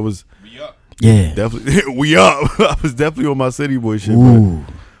 Yeah, it was. We up. Yeah, definitely. We up. I was definitely on my city boy shit. Ooh.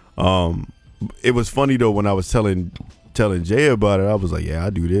 But, it was funny though when I was telling Jay about it. I was like, yeah, I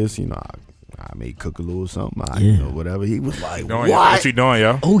do this. I may cook a little something. Whatever. He was like, what you doing,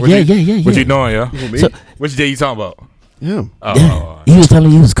 yo? Oh, What yeah. What you doing, yo? So, which day you talking about? Him. He was telling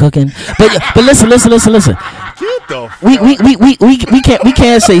me he was cooking. But listen. Get the fuck. We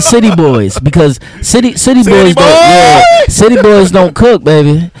can't say city boys because city boys don't cook,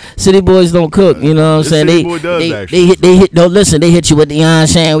 baby. City boys don't cook. You know what I'm saying? They hit you with the, you know what I'm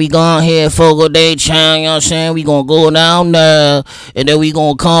saying? We gone here, Fogo Day Chow, you know what I'm saying? We gonna go down there and then we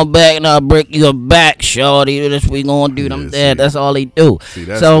gonna come back and I'll break your back, shorty. That's what we gonna do. Them there. That's all they do. See,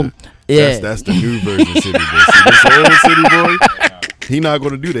 that's the new version of city boy. See, this old city boy, he not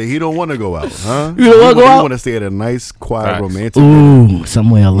gonna do that. He don't want to go out, huh? You don't want to go out? He want to stay at a nice, quiet, romantic. Ooh,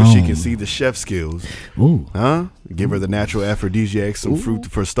 somewhere alone. Where she can see the chef skills. Ooh, huh? Give her the natural aphrodisiac, some fruit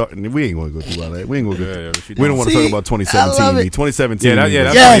for starting. We ain't gonna go through all that. We ain't gonna go. We don't want to talk about 2017. 2017. That's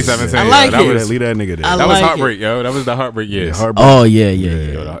yes, 2017. I like it. Leave that nigga there. That was heartbreak, yo. That was the heartbreak years. Oh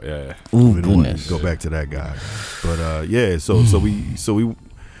yeah. Ooh, goodness. Go back to that guy. But so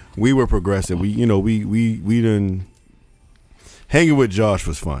we were progressing. We done hanging with Josh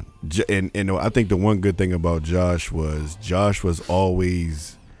was fun. And I think the one good thing about Josh was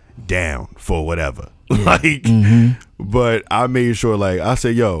always down for whatever. But I made sure, like, I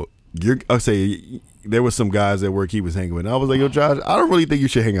said, yo, there were some guys at work he was hanging with. And I was like, yo, Josh, I don't really think you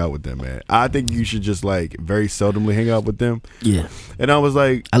should hang out with them, man. I think you should just like very seldomly hang out with them. Yeah. And I was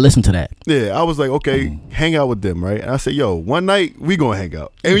like, I listened to that. Yeah, I was like, okay, hang out with them, right? And I said, yo, one night we gonna hang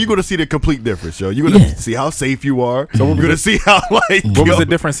out, and you're gonna see the complete difference, yo. You're gonna see how safe you are. So we're gonna see how like. What was the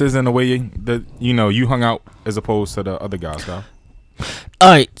differences in the way you hung out as opposed to the other guys, though? All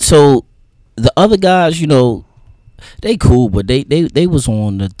right, so the other guys, they cool, but they was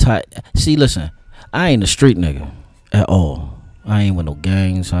on the tight. See, listen, I ain't a street nigga at all. I ain't with no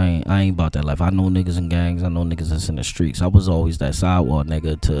gangs. I ain't about that life. I know niggas in gangs. I know niggas that's in the streets. I was always that sidewalk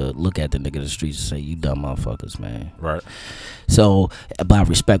nigga to look at the nigga in the streets and say, you dumb motherfuckers, man. Right. So, but I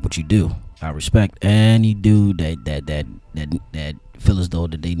respect what you do. I respect any dude that feel as though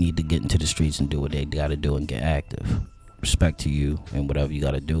that they need to get into the streets and do what they got to do and get active. Respect to you and whatever you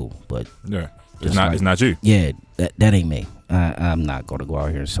got to do, but yeah, it's not you. Yeah, that ain't me. I'm not gonna go out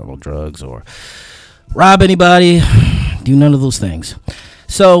here and sell no drugs or rob anybody, do none of those things.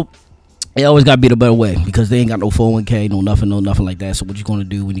 So It always got to be the better way because they ain't got no 401k, no nothing like that. So what you gonna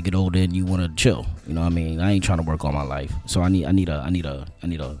do when you get older and you want to chill? You know what I mean? I ain't trying to work all my life, so I need a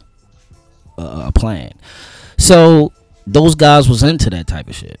plan. So those guys was into that type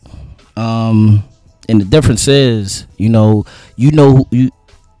of shit. And the difference is, you know who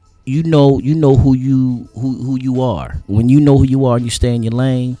you are. When you know who you are and you stay in your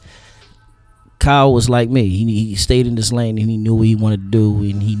lane. Kyle was like me. He stayed in this lane and he knew what he wanted to do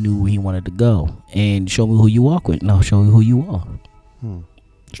and he knew where he wanted to go. And show me who you walk with, and I'll show you who you are.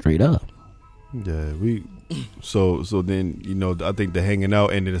 Straight up. Yeah, so then, you know, I think the hanging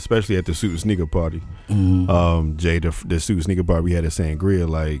out, and then especially at the suit and sneaker party, Jay, the suit and sneaker party, we had a sangria.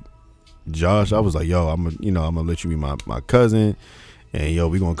 Like Josh, I was like, yo, I'm gonna let you be my cousin. And yo,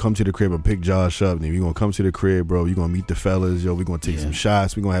 we gonna come to the crib and pick Josh up. And then we gonna come to the crib, bro. You gonna meet the fellas. Yo, we gonna take some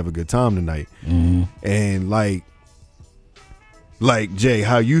shots. We gonna have a good time tonight. And like Jay,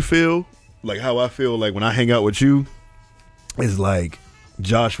 how you feel? Like how I feel like when I hang out with you is like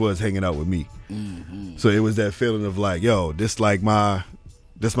Josh was hanging out with me. So it was that feeling of like, yo, this my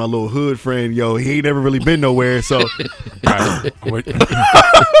little hood friend. Yo, he ain't never really been nowhere. So Right.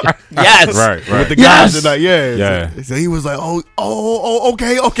 Yes. Right. with the guys tonight, Yeah. So he was like,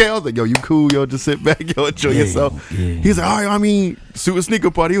 okay. I was like, yo, you cool, yo, just sit back, yo, enjoy yourself. Yeah. He's like, all right, I mean, suit and sneaker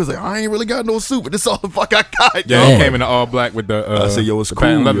party. He was like, I ain't really got no suit, but this all the fuck I got. Yeah, yo. he came in the all black with the I said, yo, it's the cool,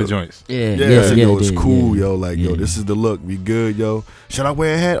 patent leather yo. joints. I said, yo, it's cool, yeah. yo. Like, yo, this is the look. We good, yo. Should I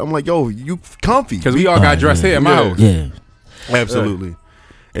wear a hat? I'm like, yo, you comfy. Because we all got dressed here at my house. Yeah. Absolutely.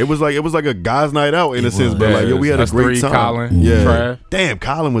 It was like a guys' night out in a sense, but Yeah, like, yo, we had a us great three, time. Colin, Yeah. Trav. Damn,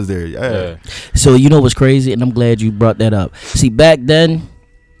 Colin was there. Yeah. So you know what's crazy, and I'm glad you brought that up. See, back then,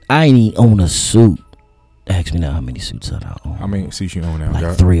 I ain't even own a suit. Ask me now how many suits I own. How many suits you own now? Like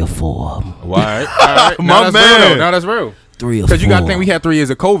God? 3 or 4 of them. All right. My That's man. real, though. Now that's real. 3 or 4. Because you got to think we had 3 years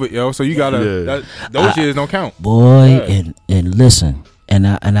of COVID, yo. So you got to, those years don't count. Boy, Yeah. and listen, and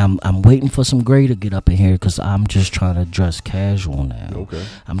I'm waiting for some gray to get up in here because I'm just trying to dress casual now. Okay.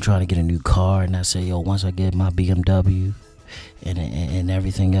 I'm trying to get a new car, and I say, yo, once I get my BMW and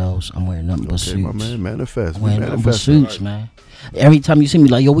everything else, I'm wearing nothing but suits. My man, manifest. I'm wearing nothing but suits, man. Every time you see me,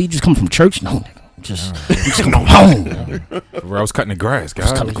 like, yo, we just come from church? No, nigga. Just come from home. Man. Where I was cutting the grass, guys.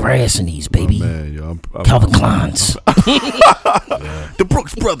 Just cut the grass in these, baby. Man, yo, I'm Calvin Klein's. the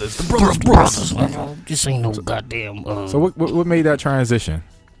Brooks Brothers. The Brothers. Brothers, man. This ain't no goddamn. So what made that transition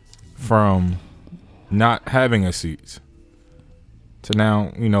from not having a suit to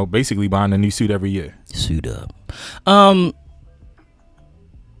now, you know, basically buying a new suit every year? Suit up.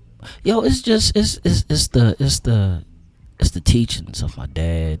 Yo, it's the teachings of my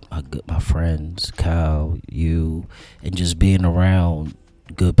dad, my friends, Kyle, you, and just being around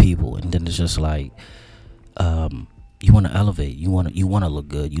good people. And then it's just like, you want to elevate, you want to look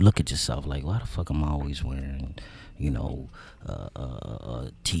good. You look at yourself like, why the fuck am I always wearing, you know,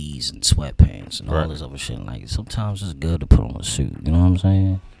 tees and sweatpants and all this other shit? Like, sometimes it's good to put on a suit. You know what I'm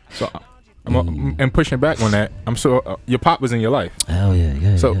saying? So and pushing back on that, I'm sure your pop was in your life. Hell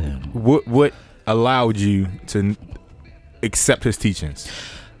yeah. So yeah. what allowed you to accept his teachings?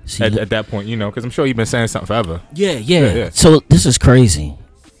 See, at that point, you know, because I'm sure you've been saying something forever. Yeah. So this is crazy.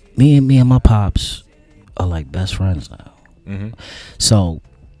 Me and my pops are like best friends now. Mm-hmm. So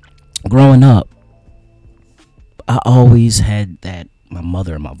growing up, I always had my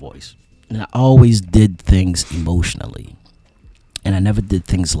mother in my voice, and I always did things emotionally, and I never did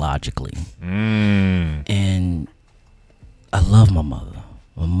things logically. And I love my mother.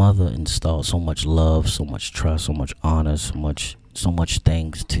 My mother installed so much love, so much trust, so much honor, so much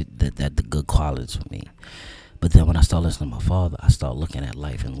things to that the good qualities for me. But then when I started listening to my father, I started looking at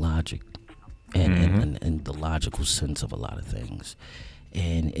life in logic and the logical sense of a lot of things.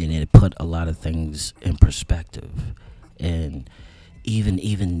 And it put a lot of things in perspective. And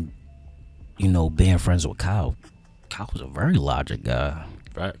even you know, being friends with Kyle was a very logic guy.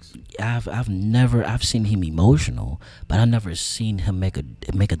 Facts. I've seen him emotional, but I never seen him make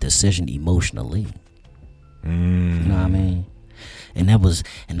a decision emotionally. You know what I mean? And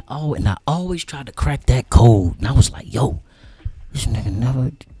I always tried to crack that code. And I was like, yo, this nigga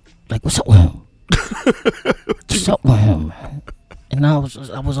never, like, what's up with him? What's up with him, man? And I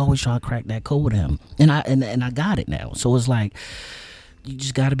was always trying to crack that code with him. And I got it now. So it's like, you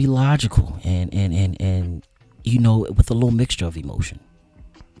just gotta be logical and you know, with a little mixture of emotion.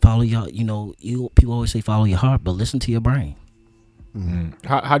 Follow your, you know, people always say follow your heart, but listen to your brain. Mm-hmm.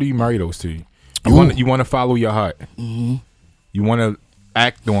 How do you marry those two? You want to follow your heart. Mm-hmm. You want to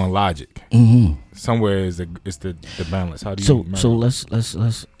act on logic. Mm-hmm. Somewhere is the balance. How do you marry? So let's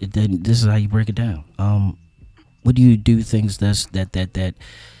then this is how you break it down. What do you do things that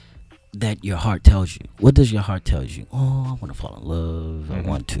that your heart tells you. What does your heart tell you? Oh, I want to fall in love. I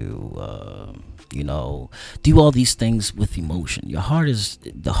want to, do all these things with emotion. The heart is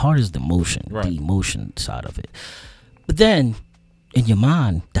the emotion, Right. the emotion side of it. But then, in your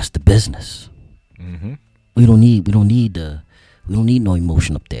mind, that's the business. Mm-hmm. We don't need no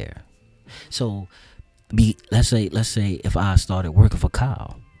emotion up there. So, let's say if I started working for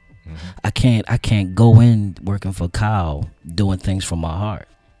Kyle, I can't go in working for Kyle doing things from my heart,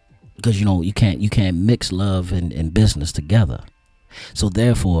 because you can't mix love and business together. So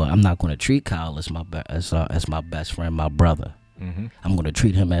therefore, I'm not going to treat Kyle as my best friend, my brother. Mm-hmm. I'm going to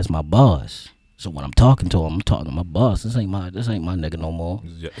treat him as my boss. So when I'm talking to him, I'm talking to my boss. This ain't my nigga no more.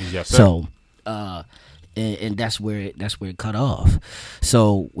 Yes, sir. So, and that's where it cut off.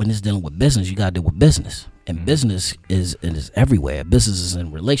 So when it's dealing with business, you gotta deal with business, and business is everywhere. Business is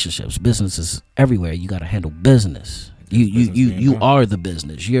in relationships. Business is everywhere. You gotta handle business. You are the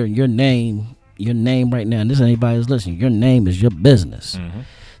business. Your name right now. And this is anybody who's listening. Your name is your business. Mm-hmm.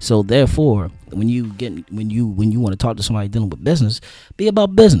 So therefore, when you want to talk to somebody dealing with business, be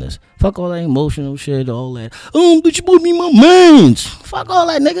about business. Fuck all that emotional shit, all that. But you put me my mans. Fuck all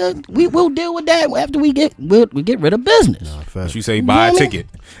that, nigga. We'll deal with that after we get rid of business. But you say buy a ticket.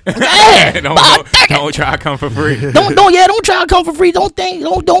 Yeah, don't try to come for free. Don't try to come for free. Don't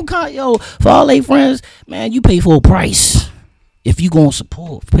for all they friends, man. You pay full price if you gonna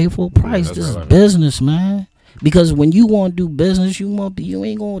support. Pay full price. This is business, man. Because when you want to do business, you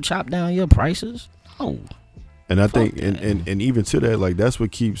ain't gonna chop down your prices. Oh, and I think, and even to that, like that's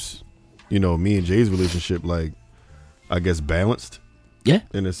what keeps, me and Jay's relationship, like, I guess balanced. Yeah.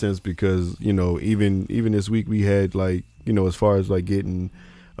 In a sense, because even this week we had, like, as far as like getting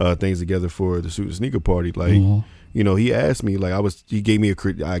things together for the suit and sneaker party, like, he asked me, like, I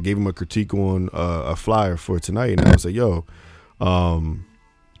gave him a critique on a flyer for tonight, and I was like, yo,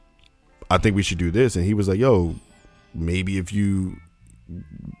 I think we should do this. And he was like, yo, maybe if you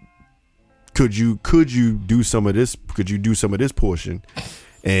could you do some of this portion,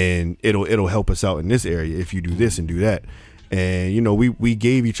 and it'll help us out in this area if you do this and do that. And we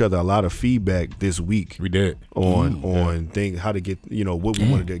gave each other a lot of feedback this week. We did on things, how to get what we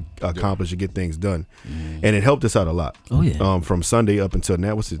wanted to accomplish and get things done, and it helped us out a lot. Oh yeah. From Sunday up until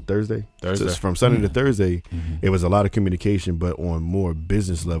now, what's it, Thursday? So from Sunday to Thursday, it was a lot of communication, but on more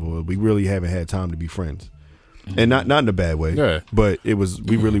business level, we really haven't had time to be friends, and not in a bad way. Yeah. But it was,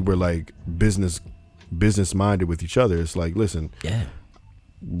 we really were like business minded with each other. It's like, listen. Yeah.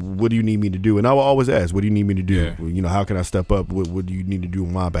 What do you need me to do? And I will always ask, what do you need me to do? Yeah. How can I step up? What do you need to do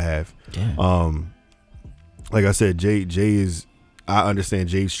on my behalf? Yeah. Like I said, Jay is, I understand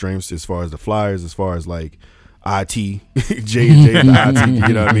Jay's strengths as far as the flyers, as far as like IT. Jay is the IT,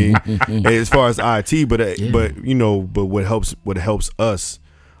 you know what I mean? And as far as IT, but what helps us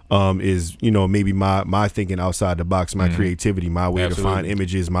is maybe my thinking outside the box, my creativity, my way to find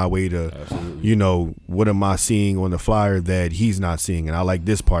images, my way to what am I seeing on the flyer that he's not seeing, and I like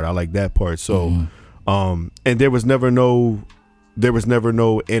this part, I like that part. So and there was never no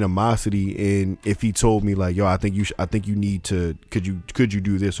animosity in if he told me like, yo, I think you need to, could you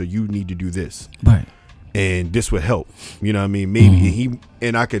do this, or you need to do this, right, and this would help, you know what I mean? Maybe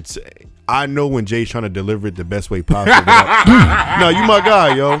I know when Jay's trying to deliver it the best way possible. No, you my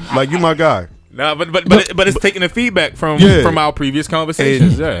guy, yo. Like, you my guy. No, but it's taking the feedback from our previous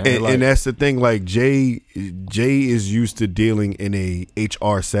conversations. And that's the thing. Like, Jay is used to dealing in a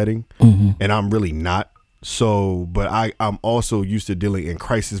HR setting, and I'm really not. So, but I'm also used to dealing in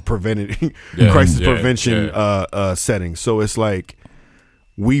crisis prevention settings. So it's like,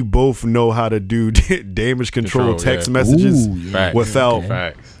 we both know how to do damage control text messages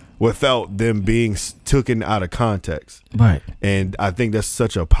without them being taken out of context. Right. And I think that's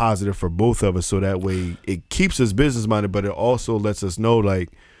such a positive for both of us. So that way it keeps us business minded, but it also lets us know, like,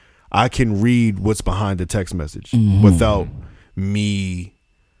 I can read what's behind the text message without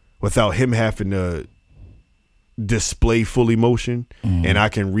him having to display full emotion, and I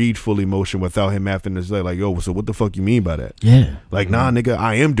can read full emotion without him having to say like, yo, so what the fuck you mean by that? Yeah. Like, nah, nigga,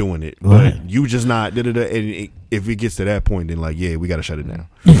 I am doing it, right, but you just not and if it gets to that point, then like, yeah, we gotta shut it down.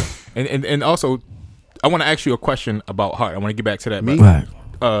 and also, I want to ask you a question about heart. I want to get back to that. Me? Right.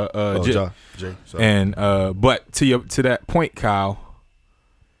 Jay, sorry. And but to that point, Kyle,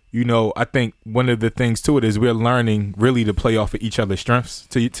 I think one of the things to it is we're learning really to play off of each other's strengths.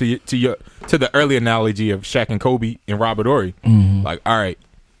 To the early analogy of Shaq and Kobe and Robert Horry, like, all right,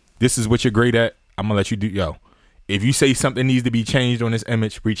 this is what you're great at. I'm gonna let you do. Yo, if you say something needs to be changed on this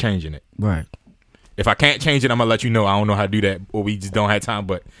image, we're changing it. Right. If I can't change it, I'm gonna let you know. I don't know how to do that, or we just don't have time.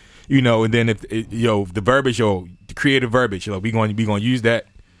 But and then if the verbiage, the creative verbiage, we gonna use that.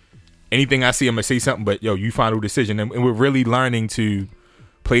 anything I see, I'm gonna say something. But yo, you final decision, and we're really learning to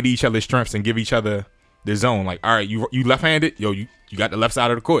play to each other's strengths and give each other the zone. Like, all right, you left-handed, yo, you got the left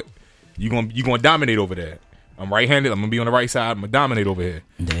side of the court. You gonna dominate over there. I'm right-handed. I'm gonna be on the right side. I'm gonna dominate over here,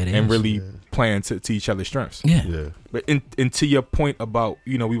 and really playing to each other's strengths. Yeah. But and to your point about,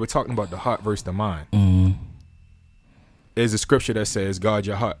 we were talking about the heart versus the mind. Mm-hmm. There's a scripture that says, "Guard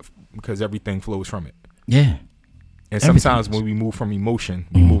your heart, because everything flows from it." Yeah. And sometimes when we move from emotion,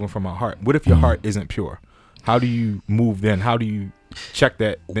 we're moving from our heart. What if your heart isn't pure? How do you move then? How do you check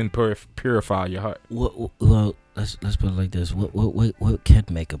that, then purify your heart? Well, let's put it like this. What can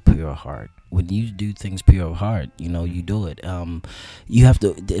make a pure heart? When you do things pure of heart, you do it. You have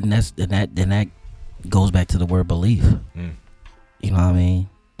to, and that goes back to the word belief. You know what I mean?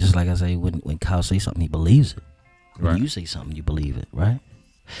 Just like I say, when Kyle says something, he believes it. When you say something, you believe it, right?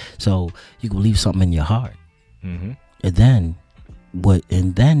 So you can believe something in your heart, and then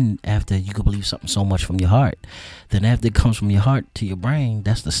after you can believe something so much from your heart, then after it comes from your heart to your brain,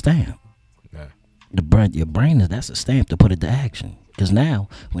 that's the stamp. Your brain that's a stamp to put it to action. Because now,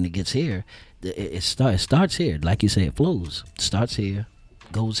 when it gets here, it starts here. Like you say, it flows. It starts here,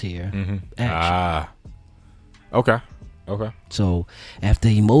 goes here, action. Okay. So after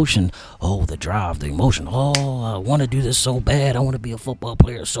emotion, the drive, the emotion, I want to do this so bad. I want to be a football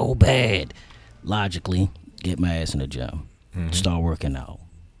player so bad. Logically, get my ass in the gym. Start working out.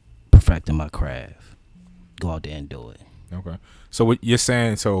 Perfecting my craft. Go out there and do it. Okay. So what you're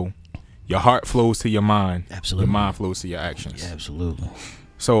saying, your heart flows to your mind. Absolutely. Your mind flows to your actions. Yeah, absolutely.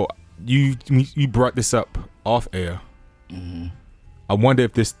 So you brought this up off air. I wonder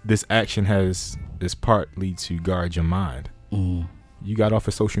if this action is partly to guard your mind. You got off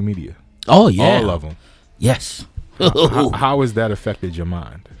of social media. Oh yeah, all of them. Yes. How has that affected your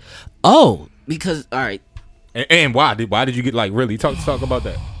mind? Oh, because all right. And why did you get really talk about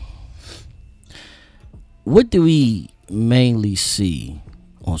that? What do we mainly see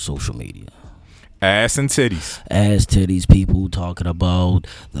on social media? Ass and titties. Ass, titties, people talking about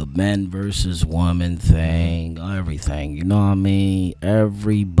the men versus women thing, everything. You know what I mean?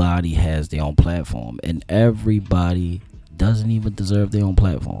 Everybody has their own platform, and everybody doesn't even deserve their own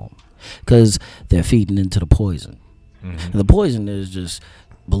platform because they're feeding into the poison. And the poison is just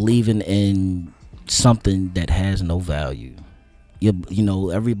believing in something that has no value.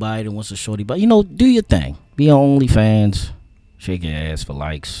 Everybody that wants a shorty, but do your thing. Be on OnlyFans. Shake your ass for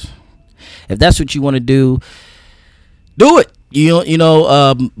likes. If that's what you want to do it.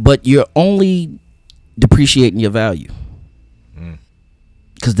 But you're only depreciating your value.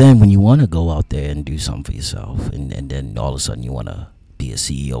 Because then when you want to go out there and do something for yourself, and then all of a sudden you want to be a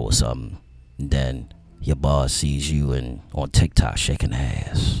CEO or something, and then your boss sees you on TikTok shaking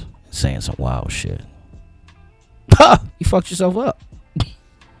ass, saying some wild shit. You fucked yourself up.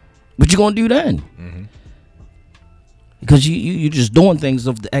 What you gonna do then? Because you're just doing things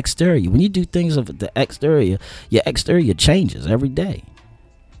of the exterior. When you do things of the exterior, your exterior changes every day.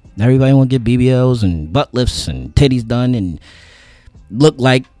 Everybody want to get BBLs and butt lifts and titties done and look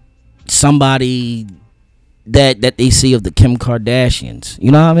like somebody that they see of the Kim Kardashians.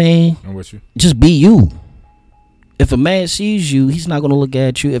 You know what I mean? I'm with you. Just be you. If a man sees you, he's not going to look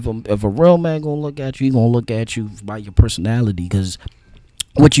at you. If a real man going to look at you, he's going to look at you by your personality, because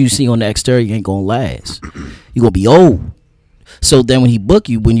what you see on the exterior ain't going to last. You're going to be old. So then when he book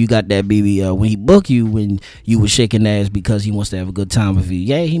you, when you got that BBL, when he book you, when you was shaking ass because he wants to have a good time with you,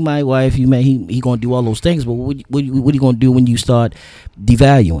 yeah, he might wife you, man, he going to do all those things, but what you going to do when you start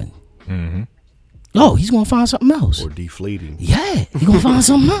devaluing? Oh, he's going to find something else. Or deflating. Yeah, he's going to find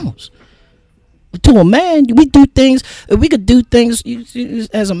something else. But to a man, we do things, we could do things,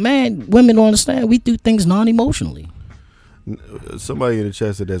 as a man, women don't understand, we do things non-emotionally. Somebody in the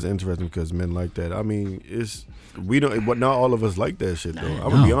chat said that's interesting because men like that. I mean, but not all of us like that shit though.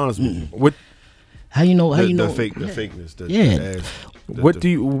 I'm gonna be honest with you. What? How you know? The fakeness.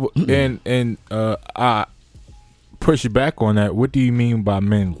 I push back on that. What do you mean by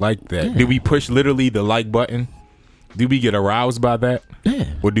men like that? Yeah. Do we push literally the like button? Do we get aroused by that? Yeah.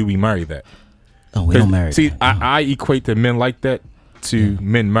 Or do we marry that? Oh, we don't marry. See, that. No. I equate the men like that to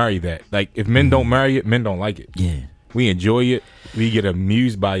men marry that. Like if men don't marry it, men don't like it. Yeah. We enjoy it. We get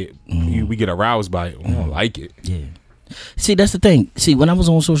amused by it. We get aroused by it. We don't like it. Yeah. See, that's the thing. See, when I was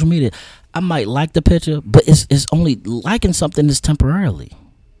on social media, I might like the picture, but it's only liking something that's temporarily.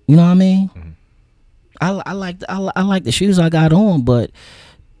 You know what I mean? I like the shoes I got on, but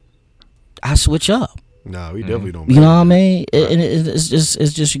I switch up. Nah, we definitely don't. You know what I mean? It's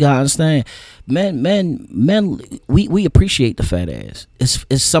just you gotta understand. Men, we appreciate the fat ass.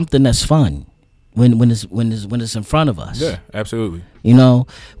 It's something that's fun. when it's in front of us. Yeah, absolutely. You know,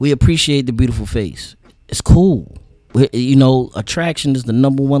 we appreciate the beautiful face. It's cool. You know, attraction is the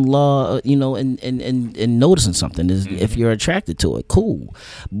number one law, you know, in noticing something is if you're attracted to it, cool.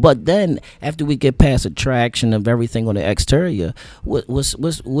 But then after we get past attraction of everything on the exterior, what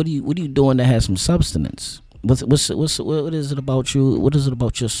are you doing that has some substance? What is it about you? What is it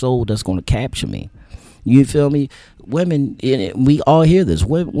about your soul that's going to capture me? You feel me? Women, we all hear this.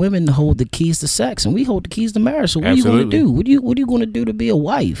 Women hold the keys to sex, and we hold the keys to marriage. So what Absolutely. are you going to do? What are you going to do to be a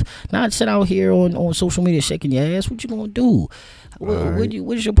wife? Not sit out here on social media shaking your ass. What you going to do?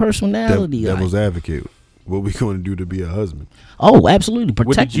 What is your personality? Devil's advocate. What we going to do to be a husband? Oh, absolutely.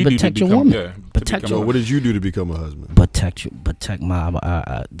 Protect your woman. Yeah, protect your. What did you do to become a husband? Protect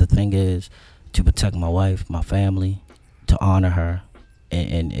my. The thing is to protect my wife, my family, to honor her.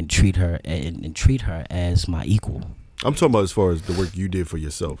 And treat her as my equal. I'm talking about as far as the work you did for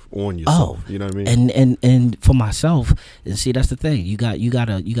yourself, on yourself. You know what I mean? And for myself, and see, that's the thing. You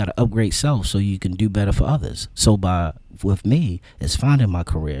gotta upgrade self so you can do better for others. So with me, it's finding my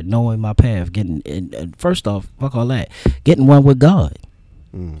career, knowing my path, getting and first off, fuck all that, getting one with God,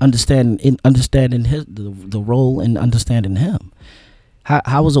 understanding the role and understanding Him.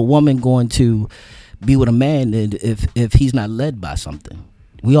 How is a woman going to be with a man if he's not led by something?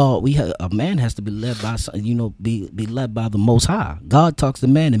 A man has to be led by, you know, be led by the Most High. God talks to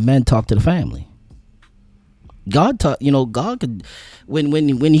man, and men talk to the family. God could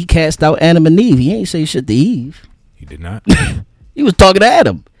when He cast out Adam and Eve, He ain't say shit to Eve. He did not. He was talking to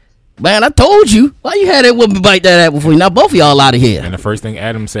Adam. Man, I told you. Why you had that woman bite that apple for you? Now both of y'all out of here. And the first thing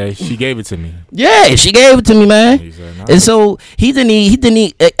Adam said, she gave it to me. Yeah, she gave it to me, man. He said, no. And so he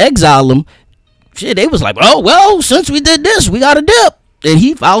didn't exile them. Shit, they was like, oh well, since we did this, we got to dip, and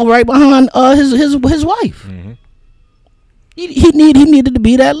he followed right behind his wife. Mm-hmm. He needed to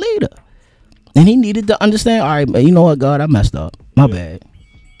be that leader, and he needed to understand. All right, you know what, God, I messed up. My bad.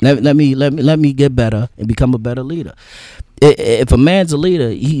 Let me get better and become a better leader. If a man's a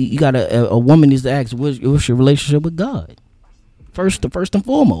leader, you got a woman needs to ask, what's your relationship with God? First and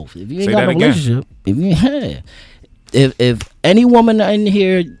foremost. If you ain't got a relationship, if any woman in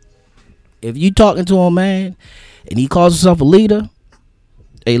here. If you talking to a man and he calls himself a leader,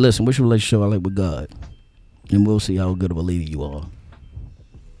 hey, listen, what's your relationship I like with God? And we'll see how good of a leader you are.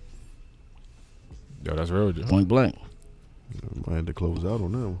 Yo, that's real, Josh. Point blank. I had to close out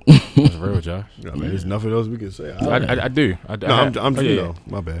on that one. That's real, Josh. I mean, there's nothing else we can say. I do. No,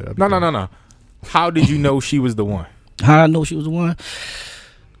 my bad. No. How did you know she was the one? How I know she was the one?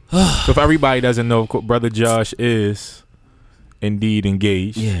 So if everybody doesn't know, Brother Josh is indeed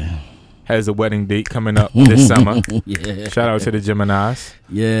engaged. Yeah. Has a wedding date coming up this summer. Yeah. Shout out to the Geminis.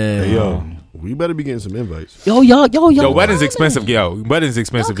 Yeah. Hey, yo, we better be getting some invites. Yo, wedding's expensive, yo. Wedding's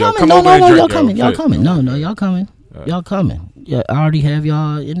expensive, yo. Come over and drink, y'all coming. No, y'all coming. Y'all coming. Yeah, I already have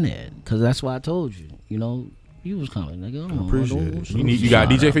y'all in there because that's why I told you. You know, you was coming, nigga. I appreciate it. You got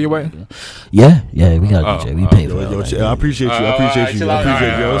a DJ for your wedding? Yeah, we got a DJ. We pay for it. I appreciate you. I appreciate you.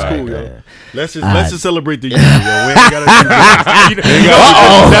 It's cool, yo. Let's just celebrate the year, yo. We ain't gotta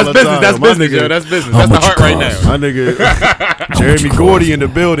do That's business, yo. That's business. That's the heart right now. My nigga Jeremy Gordy in the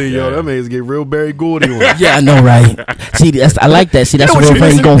building, yo. That man's get real Barry Gordy on. Yeah, I know, right? See, I like that. See, that's where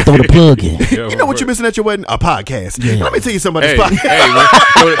you gonna throw the plug in. You know what you're missing at your wedding? A podcast. Yeah. Let me tell you something about this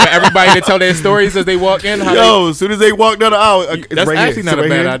podcast. Hey, for everybody to tell their stories as they walk in. As soon as they walk down the aisle, that's right actually here. not a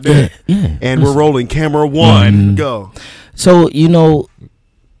bad idea. Yeah. And we're rolling camera one. Go. So, you know,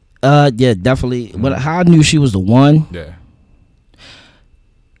 yeah, definitely. But how I knew she was the one. Yeah.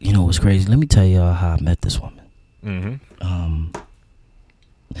 You know what's crazy? Let me tell you how I met this woman. Mm-hmm.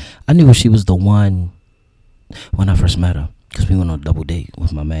 I knew she was the one when I first met her because we went on a double date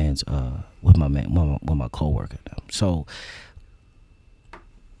with my coworker. So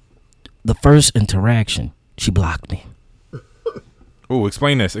the first interaction, she blocked me. Oh,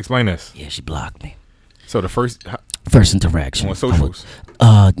 explain this. Yeah, she blocked me. So the first interaction on socials.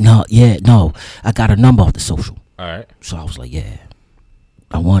 No. I got her number off the social. All right. So I was like, yeah,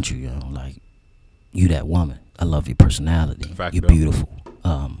 I want you. You know, like you that woman. I love your personality. You're beautiful.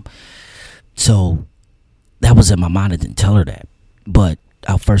 So that was in my mind. I didn't tell her that, but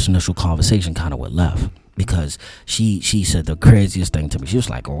our first initial conversation kind of went left because she said the craziest thing to me. She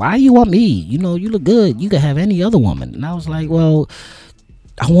was like, "Why you want me? You know, you look good. You could have any other woman." And I was like, "Well,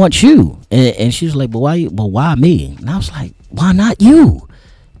 I want you." And she was like, "But why? Well, why me?" And I was like, "Why not you?"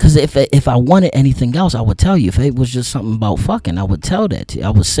 Because if I wanted anything else, I would tell you. If it was just something about fucking, I would tell that to you. I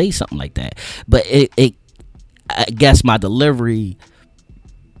would say something like that. But I guess my delivery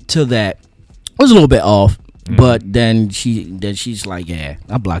to that was a little bit off. But then she's like, yeah,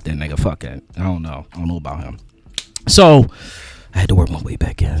 I blocked that nigga. Fuck it. I don't know about him. So I had to work my way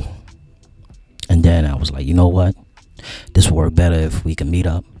back in. And then I was like, you know what? This will work better if we can meet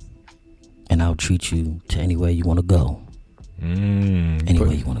up. And I'll treat you to anywhere you want to go.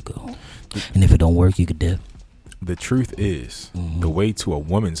 Anywhere you want to go. And if it don't work, you could dip. The truth is, the way to a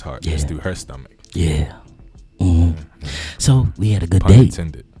woman's heart is through her stomach. Yeah. So we had a good Pun date.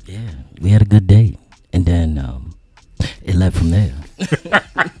 intended. Yeah, we had a good date. And then it led from there.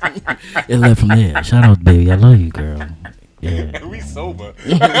 It led from there. Shout out, baby. I love you, girl. Yeah. We sober.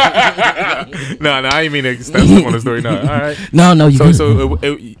 No, I didn't mean to extend on the story. No, all right. No, you good. So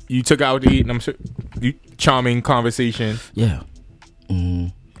you took out to eat, and I'm sure charming conversation. Yeah.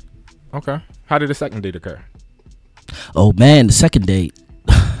 Okay. How did the second date occur? Oh man, the second date.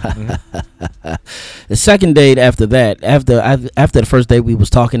 The second date after that, after the first date, we was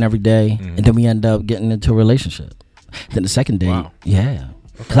talking every day, and then we ended up getting into a relationship. Then the second date,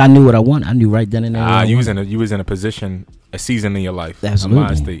 because I knew what I wanted. I knew right then and there. You was in a position, a season in your life. Absolutely. A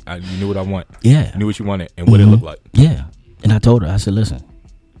mind state. You knew what I want. Yeah. You knew what you wanted and what it looked like. Yeah. And I told her, I said, listen,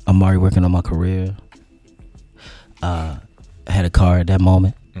 I'm already working on my career. I had a car at that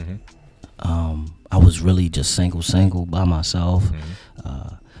moment. I was really just single by myself.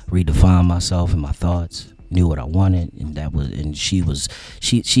 Redefined myself and my thoughts. Knew what I wanted, and she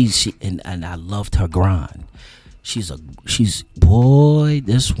and I loved her grind. This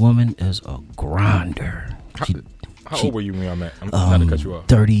woman is a grinder. How old were you when I met? I'm not to cut you off.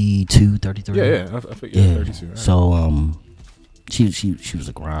 32, 33. Yeah, I figured 32. Right. So she was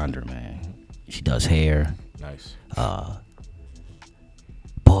a grinder, man. She does hair. Nice.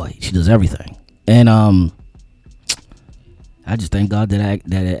 Boy, she does everything. And I just thank God that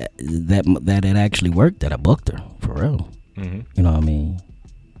it actually worked, that I booked her for real. You know what I mean?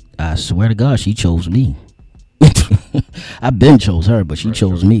 I swear to God, she chose me. I've been chose her, but she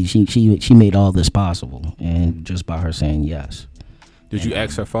chose me. She made all this possible, and just by her saying yes. Did you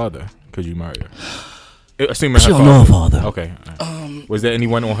ask her father? Could you marry her? She don't know her father. Okay. Was there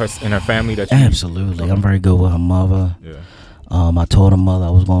anyone in her family that you? Absolutely. I'm very good with her mother. Yeah. I told her mother I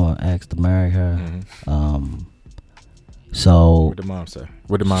was going to ask to marry her. So. What did the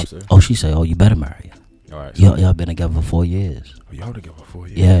mom say? She said, "Oh, you better marry her." All right. Y'all been together for 4 years. Oh, y'all together for 4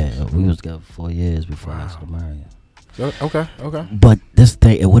 years. Yeah, we was together for 4 years before I asked her to marry her. Okay. But this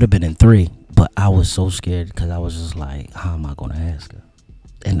thing, it would have been in 3, but I was so scared because I was just like, how am I going to ask her?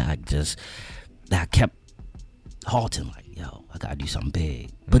 And I kept halting, like, yo, I got to do something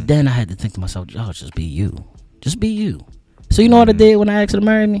big. But then I had to think to myself, yo, just be you. Just be you. So you know what I did when I asked her to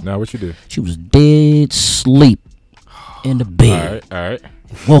marry me? Now, what you did? She was dead sleep in the bed. All right.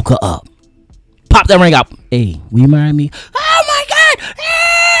 Woke her up. Pop that ring out. Hey, will you marry me? Oh my God!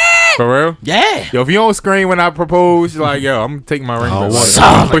 For real? Yeah. Yo, if you don't scream when I propose, like, yo, I'm taking my ring.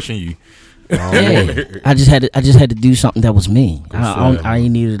 I'm pushing you. Yeah. I just had to do something that was me. I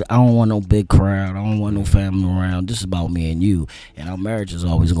don't want no big crowd. I don't want no family around. This is about me and you. And our marriage is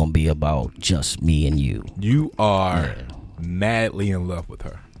always gonna be about just me and you. You are madly in love with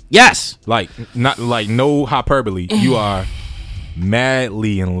her. Yes. Like, not like no hyperbole. You are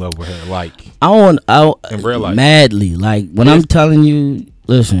madly in love with her. Like, in real life. Madly. Like, when I'm telling you,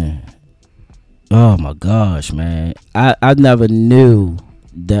 listen. Oh my gosh, man. I never knew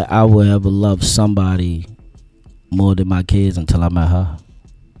that I would ever love somebody more than my kids until I met her.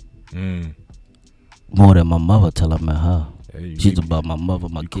 More than my mother till I met her. She's above my mother,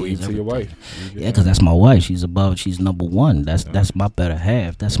 my kids. To your wife. Yeah, because that's my wife. She's number one. That's my better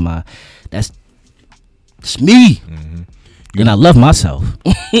half. That's me. And I love myself.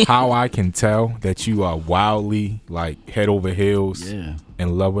 How I can tell that you are wildly, like, head over heels in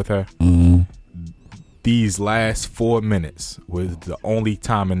love with her. These last 4 minutes was the only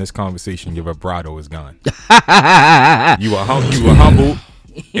time in this conversation your vibrato is gone. You were humbled,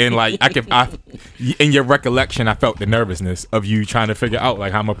 and like in your recollection, I felt the nervousness of you trying to figure out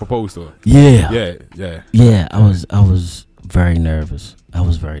like how I'm gonna propose to her. Yeah. I was very nervous. I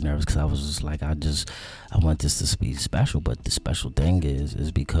was very nervous because I was just like, I want this to be special, but the special thing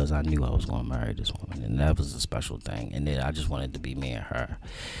is because I knew I was going to marry this woman, and that was the special thing, and then I just wanted to be me and her.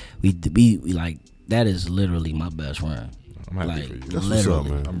 We like. That is literally my best friend. I'm happy for you. That's what's up,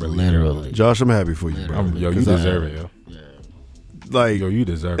 man. I'm really literally. Josh, I'm happy for you, bro. Yo, you deserve it, yo. Yeah. Like, yo, you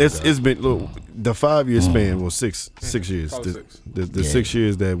deserve it. It's been, look, the 5 year span was 6 years. The 6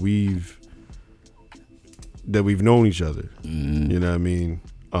 years that we've known each other. You know what I mean?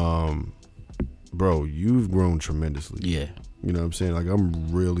 Bro, you've grown tremendously. Yeah. You know what I'm saying? Like,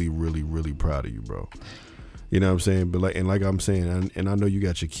 I'm really, really, really proud of you, bro. You know what I'm saying? But like I'm saying, and I know you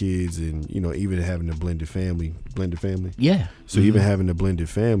got your kids, and you know, even having a blended family. Yeah. So even having a blended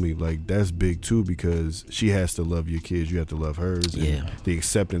family, like that's big too, because she has to love your kids, you have to love hers. Yeah. And the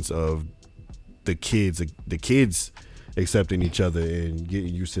acceptance of the kids accepting each other and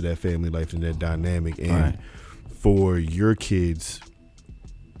getting used to that family life and that dynamic, and for your kids,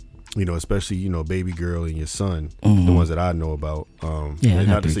 you know, especially, you know, baby girl and your son, the ones that I know about. And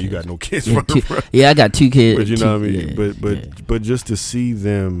not to say you got no kids. Yeah, I got 2 kids. But you know what I mean. But just to see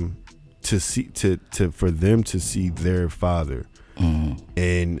them, for them to see their father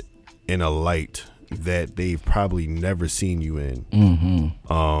in a light that they've probably never seen you in.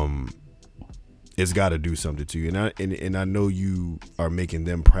 It's got to do something to you, and I know you are making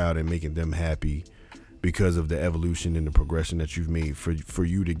them proud and making them happy because of the evolution and the progression that you've made for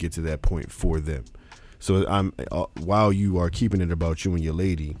you to get to that point for them. So while you are keeping it about you and your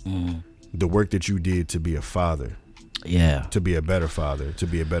lady, the work that you did to be a father, to be a better father, to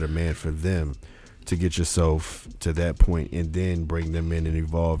be a better man for them, to get yourself to that point and then bring them in and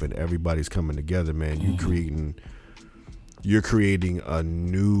evolve, and everybody's coming together, man. You're creating a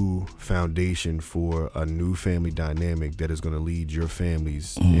new foundation for a new family dynamic that is going to lead your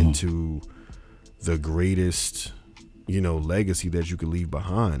families into the greatest, you know, legacy that you could leave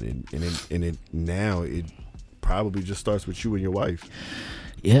behind, and it probably just starts with you and your wife.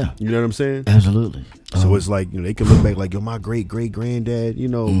 Yeah, you know what I'm saying? Absolutely. So it's like, you know, they can look back like, yo, my great granddad, you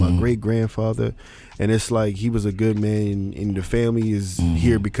know, my great grandfather, and it's like he was a good man, and the family is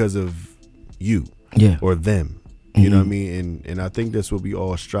here because of you, or them. You know what I mean? And I think that's what we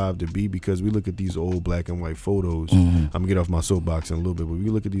all strive to be, because we look at these old black and white photos. I'm going to get off my soapbox in a little bit, but we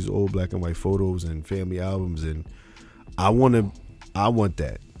look at these old black and white photos and family albums, and I want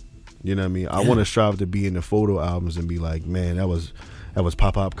that. You know what I mean? I want to strive to be in the photo albums and be like, man, that was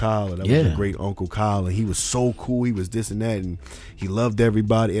Pop Kyle, and that was a great Uncle Kyle, and he was so cool, he was this and that, and he loved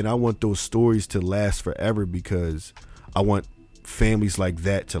everybody. And I want those stories to last forever, because I want families like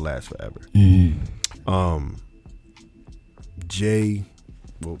that to last forever.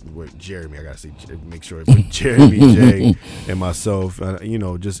 Jeremy, I gotta say, make sure, but Jeremy, Jay, and myself, you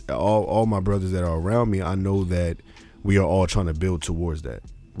know, just all my brothers that are around me, I know that we are all trying to build towards that.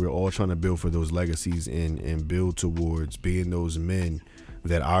 We're all trying to build for those legacies and build towards being those men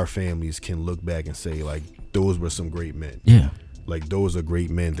that our families can look back and say, like, those were some great men. Yeah. Like, those are great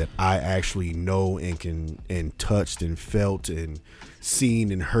men that I actually know and touched and felt and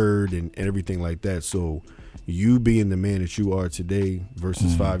seen and heard and everything like that. So you being the man that you are today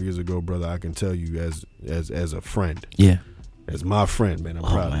versus 5 years ago, brother, I can tell you as a friend. Yeah. As my friend, man, I'm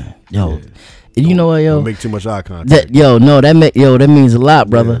proud of you. Yo. Yeah. You know what, yo? Don't make too much eye contact. That means a lot,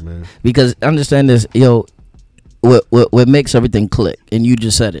 brother. Yeah, because understand this, yo, what makes everything click, and you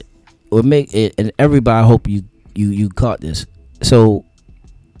just said it. What make it, and everybody, I hope you caught this. So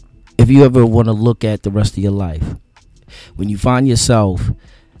if you ever want to look at the rest of your life, when you find yourself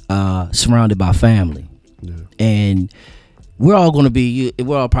surrounded by family, and we're all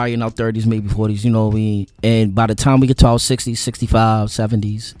probably in our 30s, maybe 40s, you know what I mean? And by the time we get to our 60s, 65,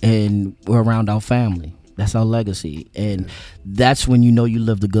 70s, and we're around our family, that's our legacy. And that's when you know you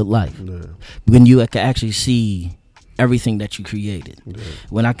lived a good life. When you can actually see everything that you created.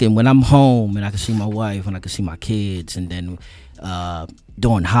 When I'm home and I can see my wife and I can see my kids, and then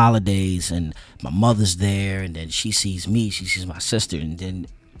during holidays and my mother's there, and then she sees me, she sees my sister, and then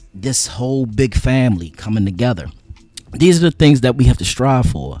this whole big family coming together. These are the things that we have to strive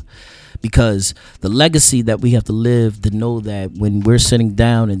for, because the legacy that we have to live, to know that when we're sitting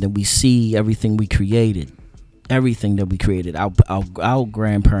down and then we see everything we created, our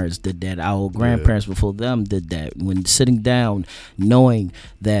grandparents did that, our grandparents before them did that. When sitting down, knowing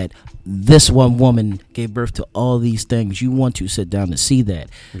that this one woman gave birth to all these things, you want to sit down and see that.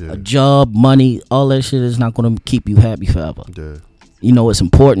 A job, money, all that shit is not going to keep you happy forever. You know, it's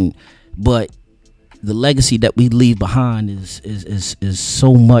important, but the legacy that we leave behind is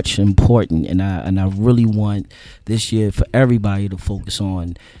so much important, and I really want this year for everybody to focus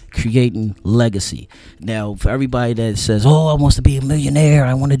on creating legacy. Now, for everybody that says, "Oh, I want to be a millionaire,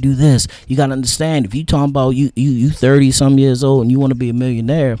 I want to do this," you got to understand, if you talking about you 30 some years old and you want to be a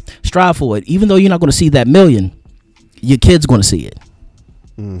millionaire, strive for it. Even though you're not going to see that million, your kid's going to see it.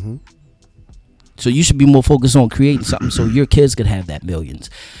 So you should be more focused on creating something so your kids could have that millions.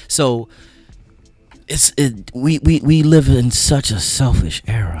 So we live in such a selfish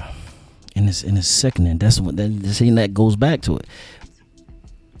era, and it's sickening. That's the thing that goes back to it.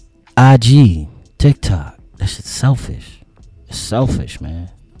 IG, TikTok, that shit's selfish. It's selfish,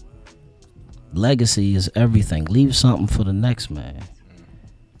 man. Legacy is everything. Leave something for the next man.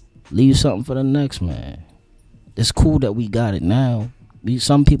 It's cool that we got it now.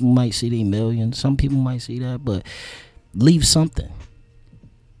 Some people might see they millions. Some people might see that, but leave something.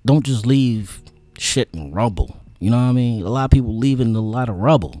 Don't just leave shit in rubble. You know what I mean? A lot of people leaving a lot of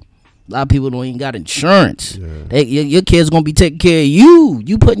rubble. A lot of people don't even got insurance. Yeah. Your kids gonna be taking care of you.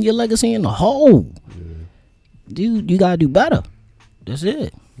 You putting your legacy in the hole. Yeah. You gotta do better. That's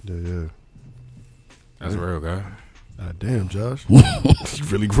it. Yeah. That's real, guy. Damn, Josh. You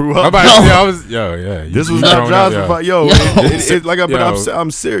really grew up. This was not Josh.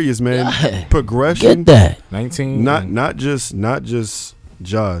 I'm serious, man. Progression. Get that. 19. Not just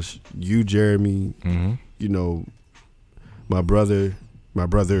Josh. You, Jeremy. Mm-hmm. You know, my brothers.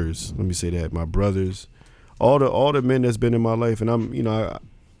 Let me say that. My brothers. All the men that's been in my life, and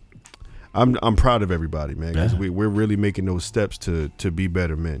I'm proud of everybody, man. Because we're really making those steps to be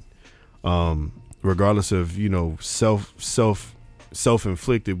better men. Regardless of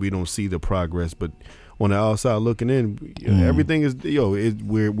self-inflicted, we don't see the progress, but on the outside looking in, everything is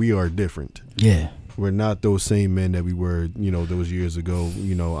we are different. Yeah, we're not those same men that we were those years ago.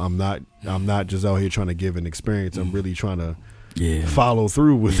 I'm not just out here trying to give an experience. I'm really trying to follow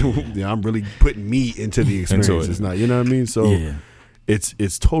through with. I'm really putting me into the experience. It's not, you know what I mean. So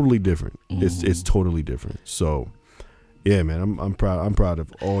it's totally different. It's totally different. So yeah, man, I'm proud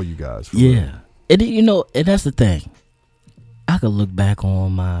of all you guys. For real. And that's the thing. I could look back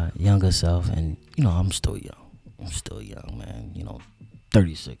on my younger self, and I'm still young, man.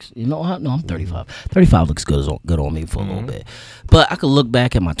 36. I'm 35. 35 looks good on me for a little bit. But I could look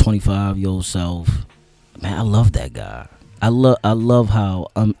back at my 25-year-old self. Man, I love that guy. I love how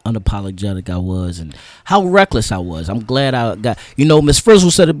unapologetic I was and how reckless I was. I'm glad I got. Miss Frizzle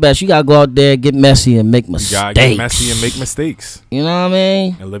said it best. You gotta go out there, get messy, and make mistakes. You gotta get messy and make mistakes. You know what I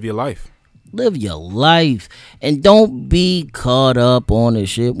mean? And live your life. Live your life, and don't be caught up on the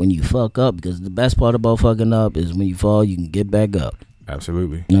shit when you fuck up, because the best part about fucking up is when you fall, you can get back up.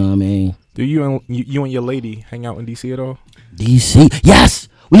 Absolutely. You know what I mean? Do you and your lady hang out in DC at all? DC, yes,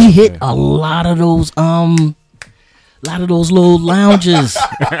 we hit a lot of those little lounges.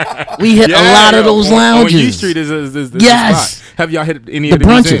 We hit a lot of those lounges. On U Street is yes. Spot. Have y'all hit any of the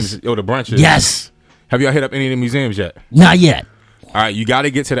museums? The brunches. Yes. Have y'all hit up any of the museums yet? Not yet. All right, you got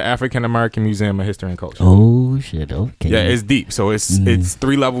to get to the African American Museum of History and Culture. Oh shit! Okay. Yeah, it's deep. So it's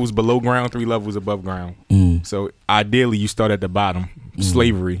 3 levels below ground, 3 levels above ground. So ideally, you start at the bottom,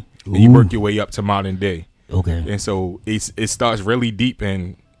 slavery, and you work your way up to modern day. Okay. And so it starts really deep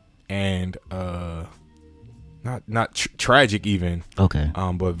and not tragic even. Okay.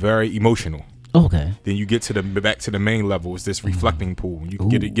 But very emotional. Okay. Then you get to back to the main level. It's this reflecting pool. You can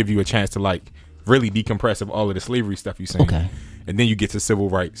give you a chance to really decompress of all of the slavery stuff you've seen. Okay. And then you get to civil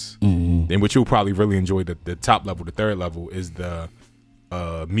rights. Then what you'll probably really enjoy, the top level, the third level, is the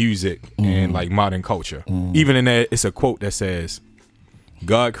music and modern culture. Even in that, it's a quote that says,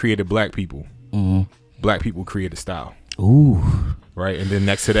 God created black people. Black people created style. Ooh. Right? And then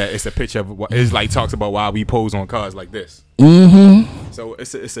next to that, it's a picture of it's talks about why we pose on cars like this. So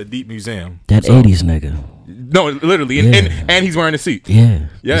it's a deep museum. That 80s nigga. No, literally, and he's wearing a suit. Yeah,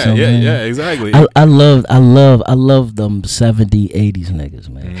 exactly. I love them 70, 80s niggas,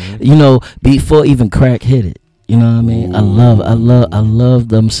 man. Before even crack hit it. You know what I mean? Ooh. I love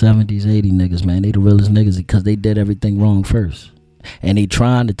them 70s, 80s niggas, man. They the realest niggas because they did everything wrong first, and they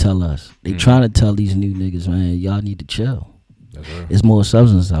trying to tell us. They trying to tell these new niggas, man, y'all need to chill. That's right. It's more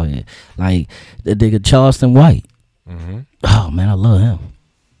substance out here. Like the nigga Charleston White. Oh man, I love him.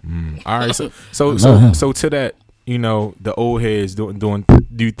 All right, so to that, the old heads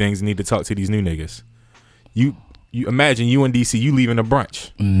do things, need to talk to these new niggas. You imagine you in DC, you leaving a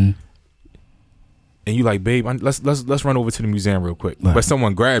brunch, and you like, babe, let's run over to the museum real quick. Right. But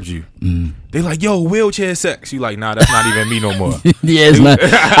someone grabs you. They like, yo, wheelchair sex. You like, nah, that's not even me no more. Yeah, it's not.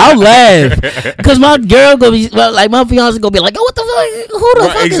 I'll laugh because my girl gonna be my fiance gonna be like, oh, what the fuck? Who the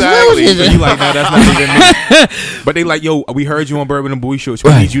fuck exactly. is wheelchair? So you like, nah, that's not even me. But they like, yo, we heard you on Bourbon and Boy Shorts.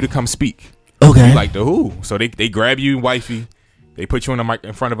 We need you to come speak. Okay. You like the who? So they grab you, wifey. They put you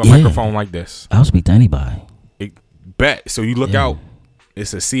in front of a microphone like this. I'll speak to anybody. Bet. So you look out.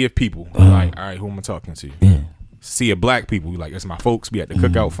 It's a sea of people. Like, all right, who am I talking to? Yeah. Sea of black people. Like, it's my folks. We at the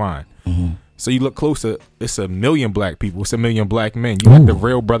cookout. Fine. So you look closer. It's 1 million black people. It's 1 million black men. You like the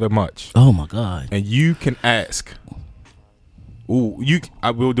real brother much. Oh my God. And you can ask.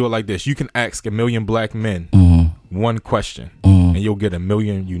 I will do it like this. You can ask 1 million black men one question, and you'll get 1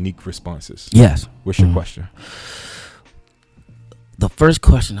 million unique responses. Yes. What's your question? The first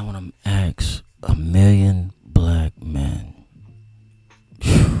question I want to ask 1 million black men.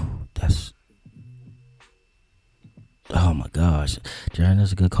 That's, oh my gosh, Jaron,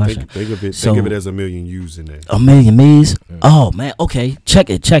 that's a good question. Think of it. Think of it as a million U's in there. A million me's? Yeah. Oh man, okay. Check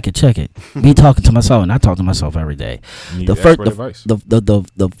it. Me talking to myself, and I talk to myself every day.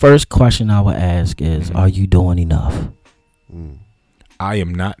 The first question I would ask is, are you doing enough? I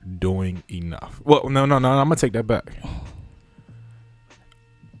am not doing enough. Well, no. I'm gonna take that back.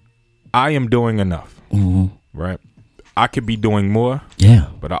 I am doing enough. Right. I could be doing more. Yeah.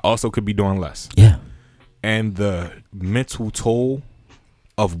 But I also could be doing less. Yeah. And the mental toll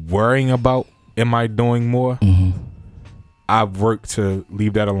of worrying about, am I doing more? I've worked to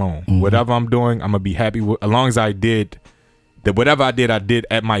leave that alone. Whatever I'm doing, I'm gonna be happy with, as long as I did that. Whatever I did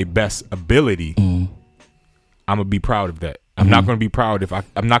at my best ability. I'm gonna be proud of that. I'm not gonna be proud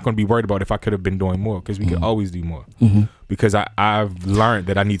I'm not gonna be worried about if I could have been doing more, because we could always do more. Because I've learned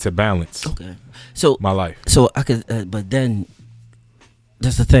that I need to balance. Okay. So my life. So I could, but then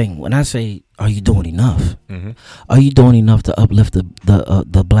that's the thing. When I say, are you doing enough? Are you doing enough to uplift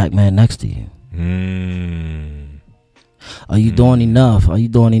the black man next to you? Are you doing enough? Are you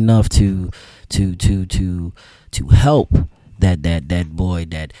doing enough to help that boy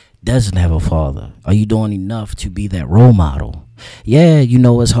that doesn't have a father? Are you doing enough to be that role model? Yeah,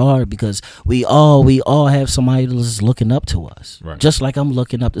 it's hard because we all have somebody that's looking up to us. Right. Just like I'm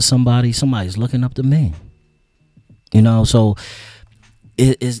looking up to somebody's looking up to me. So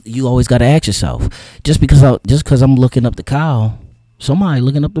you always got to ask yourself, just because I'm looking up to Kyle, somebody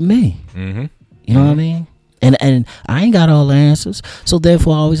looking up to me. You know what I mean? And I ain't got all the answers, so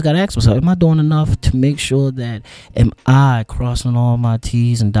therefore I always got to ask myself, am I doing enough to make sure that am I crossing all my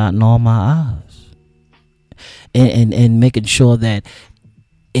T's and dotting all my I's, and making sure that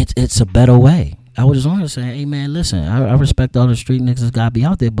it's a better way. I was just want to say, hey man, listen, I respect all the street niggas that gotta be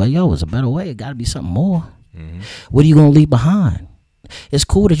out there, but it's a better way. It gotta be something more. What are you gonna leave behind? It's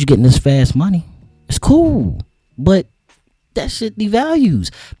cool that you're getting this fast money. It's cool, but that shit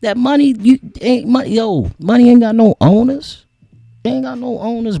devalues. That money, money ain't got no owners. Ain't got no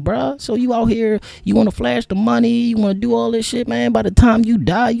owners, bruh. So you out here, you want to flash the money, you want to do all this shit, man. By the time you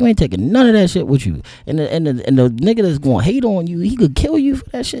die, you ain't taking none of that shit with you. And the nigga that's gonna hate on you, he could kill you for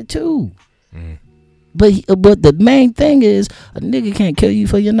that shit too. But the main thing is, a nigga can't kill you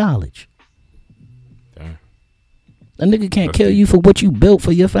for your knowledge. A nigga can't kill you for what you built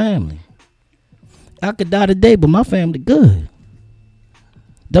for your family. I could die today, but my family good.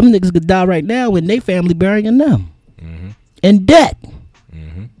 Them niggas could die right now when they family burying them. In debt.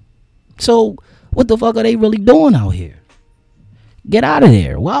 So what the fuck are they really doing out here? Get out of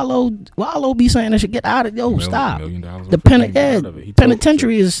there. Wallow be saying that shit. Get out of stop. The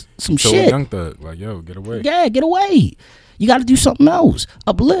penitentiary is some shit. Young Thug, like, get away. Yeah, get away. You got to do something else.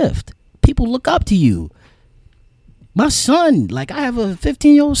 Uplift. People look up to you. My son, like, I have a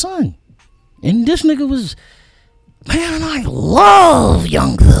 15-year-old son. And this nigga was, man, I love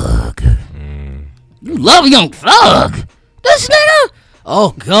Young Thug. You love Young Thug? This nigga?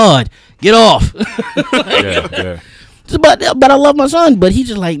 Oh, God. Get off. Yeah. But I love my son. But he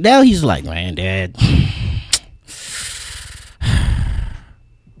just like, now he's like, man, Dad,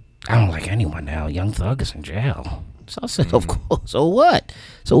 I don't like anyone now. Young Thug is in jail. So I said, of course. So what?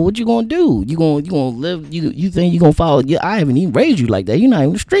 So what you gonna do? You gonna live? You think you gonna follow? I haven't even raised you like that. You're not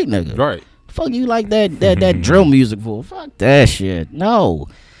even a street nigga. Right. Fuck you like that drill music for? Fuck that shit. No.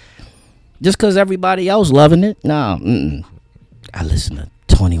 Just cause everybody else loving it? Nah. I listen to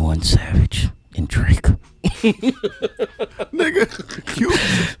 21 Savage and Drake. Nigga,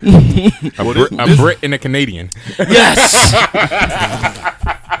 I'm Brit and a Canadian. Yes.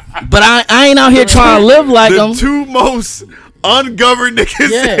 But I ain't out here trying to live like them. The two most ungoverned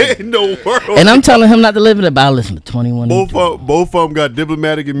niggas in the world. And I'm telling him not to live in it, but I listen to 21. Both of them got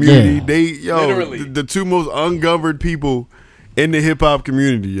diplomatic immunity. Yeah. They the two most ungoverned people in the hip hop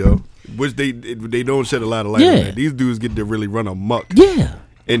community, which they don't shed a lot of light on that. These dudes get to really run amok. Yeah.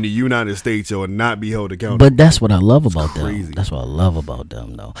 In the United States, and not be held accountable. But that's what I love about them. That's what I love about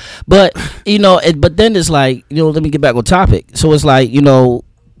them, though. But but then it's like, let me get back on topic. So it's like,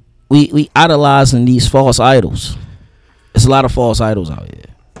 we idolizing these false idols. There's a lot of false idols out here.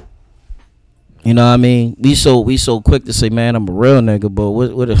 You know what I mean? We so quick to say, man, I'm a real nigga, but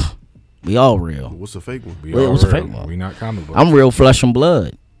what if we all real? What's a fake one? What's a fake one? We not comic books. I'm real flesh and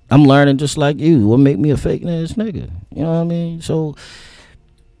blood. I'm learning just like you. What make me a fake ass nigga? You know what I mean? So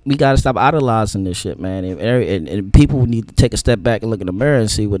we gotta stop idolizing this shit, man. And people need to take a step back and look in the mirror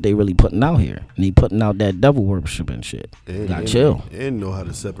and see what they really putting out here. And they putting out that devil worship and shit. And chill. And know how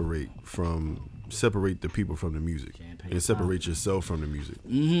to separate the people from the music and separate yourself from the music.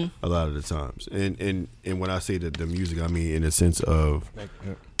 A lot of the times. And when I say that the music, I mean in the sense of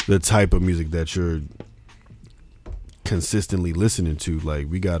the type of music that you're consistently listening to.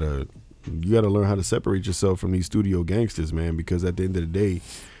 Like you gotta learn how to separate yourself from these studio gangsters, man, because at the end of the day,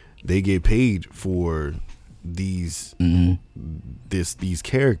 they get paid for these these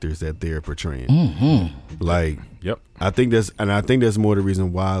characters that they're portraying. Like, yep. I think that's more the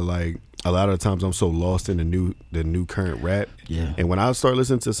reason why, like, a lot of times I'm so lost in the new current rap. Yeah. And when I start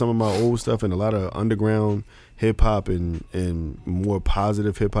listening to some of my old stuff and a lot of underground hip hop and more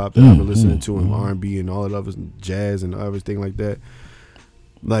positive hip hop that I've been listening to, and R&B and all that other jazz and everything like that,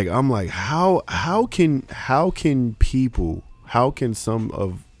 like, I'm like, how can some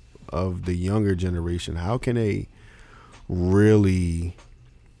of the younger generation, how can they really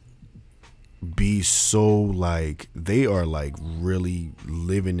be so, like, they are like really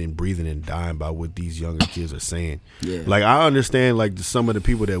living and breathing and dying by what these younger kids are saying. Yeah. Like, I understand, like, some of the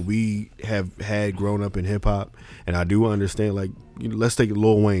people that we have had grown up in hip hop, and I do understand, like, you know, let's take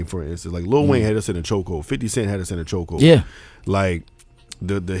Lil Wayne for instance. Like, Lil Wayne had us in a chokehold. 50 Cent had us in a chokehold. Yeah. Like,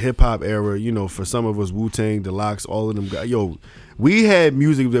 the hip hop era, you know, for some of us, Wu-Tang, the Locks, all of them guys, yo, we had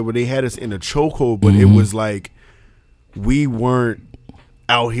music that where they had us in a chokehold, but it was like we weren't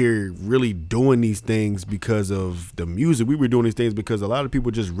out here really doing these things because of the music. We were doing these things because a lot of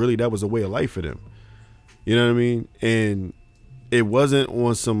people just really, that was a way of life for them. You know what I mean? And it wasn't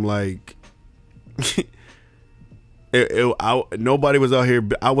on some like nobody was out here.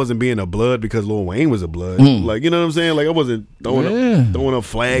 I wasn't being a blood because Lil Wayne was a blood. Like, you know what I'm saying? Like, I wasn't throwing up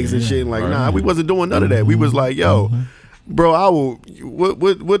flags and shit. Like, nah, we wasn't doing none of that. We was like, yo, bro, I will.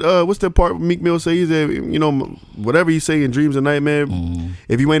 What's that part Meek Mill say? He said, you know, whatever you say in Dreams and Nightmare.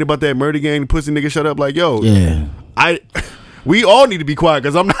 If you ain't about that murder gang, pussy nigga, shut up. Like, yo, we all need to be quiet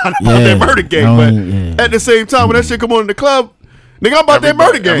because I'm not about that murder gang. But at the same time, when that shit come on in the club, nigga, I'm about that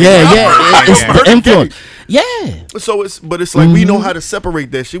murder gang. It's the influence. Yeah. So it's like we know how to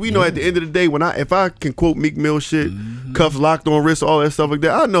separate that shit. We know at the end of the day, if I can quote Meek Mill shit, cuffs locked on wrists, all that stuff like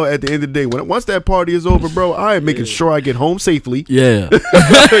that, I know at the end of the day, once that party is over, bro, I am making sure I get home safely. Yeah.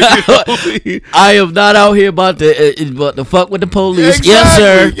 I am not out here about to fuck with the police. Exactly. Yes,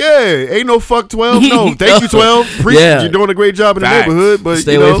 sir. Yeah. Ain't no fuck 12. No. Thank you, 12. You're doing a great job in the neighborhood, but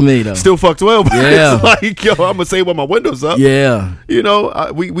stay away from me though. Still fuck 12. Yeah. It's like, yo, I'm gonna say with my windows up. Yeah. You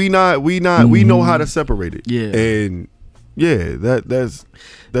know, we know how to separate it. Yeah. And yeah, that's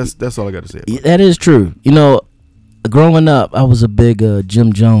all I got to say about it. That is true. You know, growing up, I was a big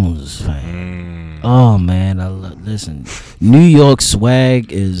Jim Jones fan. Oh man, listen, New York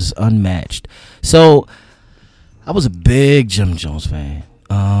swag is unmatched. So I was a big Jim Jones fan.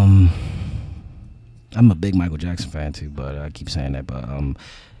 I'm a big Michael Jackson fan too, but I keep saying that. But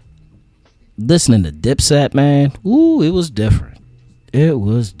listening to Dipset, man, ooh, it was different. It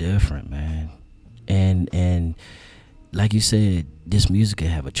was different, man. And like you said, this music can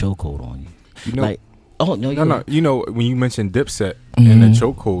have a chokehold on you. You know, like, oh no. You know, when you mentioned Dipset and the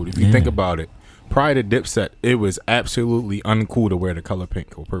chokehold, if you think about it, prior to Dipset, it was absolutely uncool to wear the color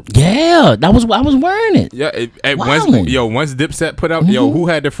pink or purple. Yeah, I was wearing it. Yeah, once Dipset put out, who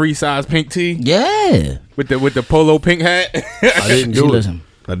had the free size pink tee? Yeah, with the polo pink hat. I didn't do it.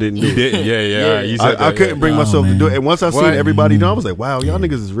 I didn't do it. Yeah. You said I couldn't bring myself to do it. And once I seen everybody do it, I was like, wow, y'all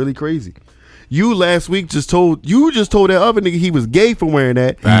niggas is really crazy. You last week just told that other nigga he was gay for wearing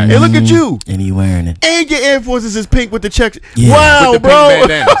that. And look at you. And he wearing it. And your Air Forces is pink with the checks. Yeah. Wow, with the bro.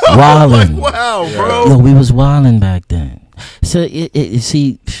 Wildin'. Like, wow, bro. No, we was wildin' back then. So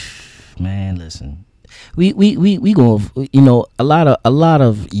see, man, listen. We go, you know, a lot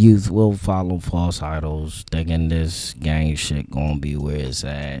of youth will follow false idols thinking this gang shit gonna be where it's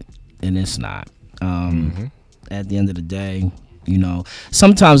at, and it's not. At the end of the day, you know,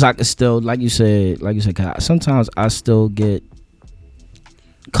 sometimes I can still, like you said, sometimes I still get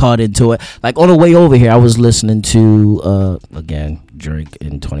caught into it. Like on the way over here, I was listening to again Drake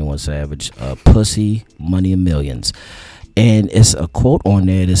and 21 Savage, "Pussy, Money and Millions," and it's a quote on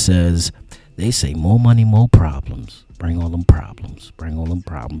there that says, "They say more money, more problems. Bring all them problems. Bring all them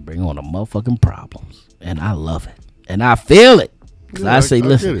problems. Bring all the motherfucking problems." And I love it, and I feel it. Yeah, I say,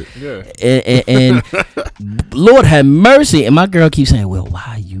 listen, and Lord have mercy. And my girl keeps saying, well,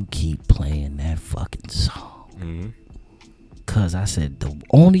 why you keep playing that fucking song? Because I said, the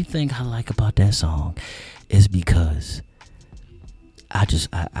only thing I like about that song is because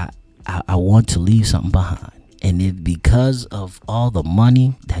I want to leave something behind. And it, because of all the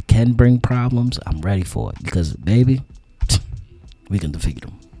money that can bring problems, I'm ready for it. Because, baby, we can defeat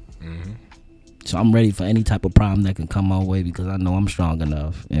them. So I'm ready for any type of problem that can come my way because I know I'm strong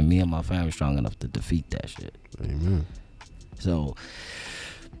enough, and me and my family strong enough to defeat that shit. Amen. So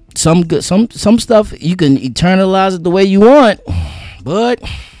some stuff you can eternalize it the way you want, but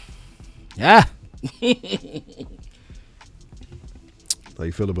yeah. How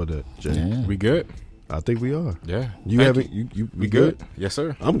you feel about that, Jay? Yeah. We good? I think we are. Yeah. You haven't? You We good? Yes,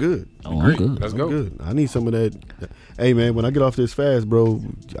 sir. I'm good. Oh, I'm good. Let's I'm go. good. I need some of that. Hey man, when I get off this fast, bro,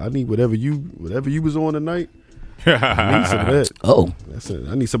 I need whatever you was on tonight. I need some of that. Oh, That's it.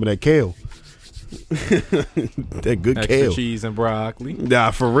 I need some of that kale. That good Extra kale. cheese and broccoli. Nah,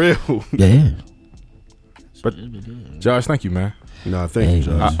 for real. yeah. But Josh, thank you, man. Nah, thank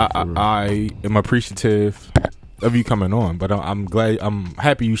you, Josh. I am appreciative of you coming on, but I'm glad, I'm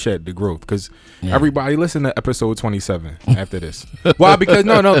happy you shared the growth, because everybody listen to episode 27 after this. Why? Because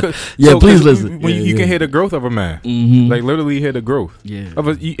please listen. When you can hear the growth of a man, like literally hear the growth. Yeah. Of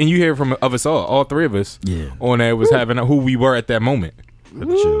us, and you hear from of us all three of us. Yeah. On there was having who we were at that moment, Got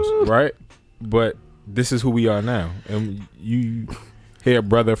the chills. right? But this is who we are now, and you hear a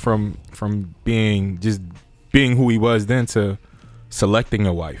brother from being who he was then to selecting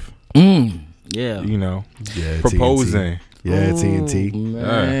a wife. Yeah. You know, Yeah, proposing. TNT. Yeah, TNT.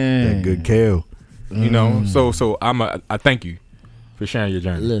 Man. That good kale. You know, so I thank you for sharing your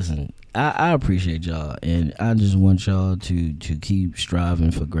journey. Listen, I appreciate y'all, and I just want y'all to keep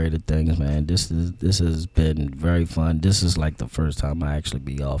striving for greater things, man. This has been very fun. This is like the first time I actually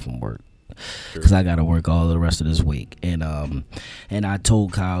be off from work, because I got to work all the rest of this week. And I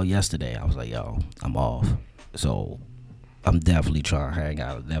told Kyle yesterday, I was like, yo, I'm off, so I'm definitely trying to hang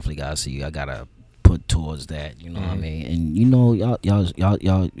out. I definitely gotta see you. I gotta put towards that. You know what I mean? And you know, y'all,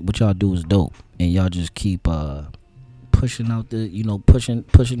 what y'all do is dope, and y'all just keep pushing out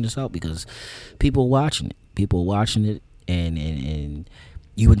pushing this out, because people watching it, and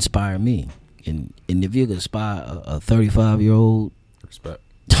you inspire me. And if you can inspire a 35-year-old, Respect.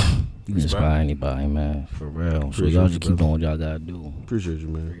 you can inspire anybody, man, for real. So Appreciate y'all you, just keep brother. doing what y'all gotta do. Appreciate you,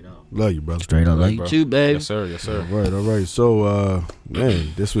 man. Love you, brother. Straight up, Right, like bro. you too, baby. Yes, sir. Yes, sir. All right. So,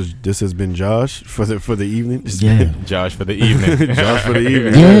 man, this has been Josh for the evening. Yeah. Josh for the evening. Josh for the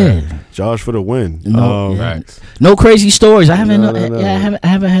evening. Yeah. Josh for the win. No, Facts. No crazy stories. I haven't. No. Yeah, I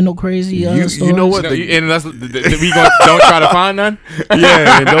haven't had no crazy. Stories. You know what? No, and that's we don't try to find none.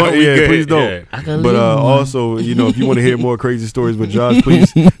 Yeah, and don't. We Yeah, good, please don't. yeah. I can But leave one. also, if you want to hear more crazy stories with Josh,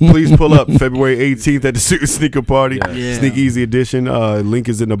 please pull up February 18th at the Sneaker Party, Yeah. Sneak Easy Edition. Link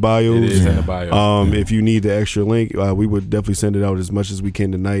is in the bios. It is in the bio. If you need the extra link, we would definitely send it out as much as we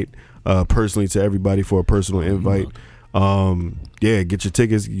can tonight, personally to everybody for a personal invite. Get your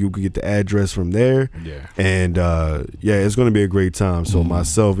tickets. You can get the address from there. Yeah. And it's going to be a great time. So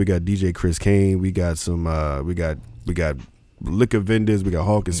myself, we got DJ Chris Kane. We got some. We got liquor vendors. We got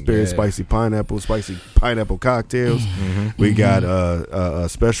Hawkins Spirit, spicy pineapple cocktails. We got a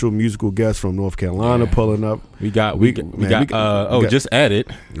special musical guest from North Carolina pulling up. Just added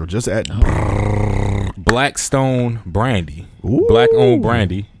Just at Blackstone Brandy, Ooh. Black owned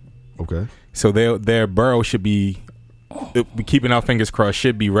Brandy. Okay. So their borough should be, we keeping our fingers crossed,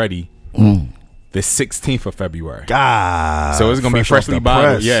 should be ready the 16th of February. God. So it's gonna be fresh off freshly the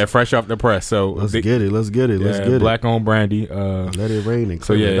bottled. press. Yeah, fresh off the press. So Let's get it. Black owned Brandy. Let it rain and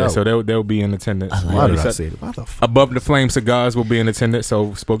So clear it out. so they'll be in attendance. Why did I say that? Why the fuck? Above the Flame Cigars will be in attendance.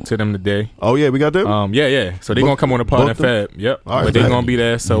 So spoke to them today. Oh yeah, we got them. Yeah. So they're gonna come on the pod in Feb. Yep. All right, But they're bet. gonna be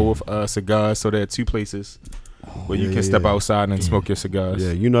there. So with cigars. So there are two places where you can step outside and smoke your cigars.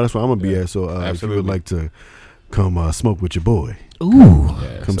 Yeah, that's where I'm gonna be at. So if you Absolutely. would like to come smoke with your boy, Ooh,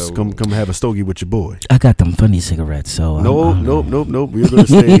 Yeah, come so- come have a stogie with your boy. I got them funny cigarettes. So Nope. We're gonna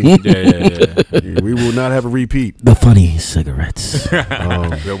stay. Yeah. We will not have a repeat. The funny cigarettes.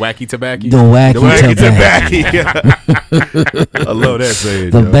 The wacky tobacco. The wacky, Wacky tobacco. I love that saying.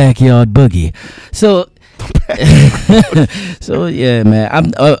 The yo. backyard boogie. So, so yeah, man.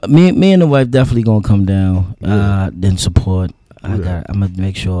 I'm me and the wife definitely gonna come down. Then support. I'm gonna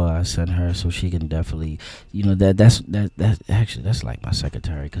make sure I send her so she can definitely, that's actually that's like my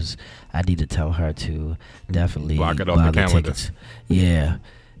secretary, because I need to tell her to definitely Block it off buy the calendar. tickets. Yeah.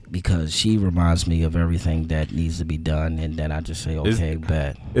 Because she reminds me of everything that needs to be done, and then I just say, okay,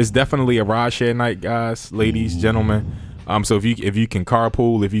 bet. It's definitely a ride share night, guys, ladies, gentlemen. So if you can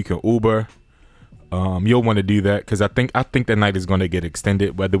carpool, if you can Uber, you'll want to do that, because I think the night is going to get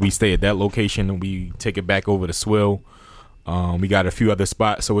extended. Whether we stay at that location and we take it back over to Swill, we got a few other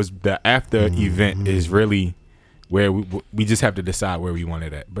spots. So it's the after event is really where we just have to decide where we want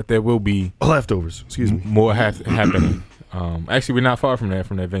it at. But there will be Leftovers. Excuse me. more happening. Actually, we're not far from that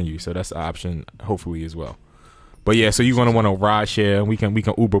venue, so that's an option hopefully as well. But yeah, so you're gonna want to ride share. We can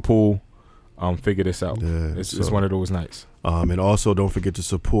Uber pool, figure this out. Yeah, It's one of those nights. And also don't forget to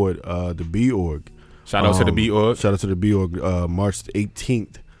support the B Org. Shout out to the B Org. Shout out to the B Org. March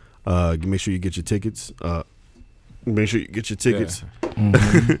 18th. Make sure you get your tickets. Make sure you get your tickets.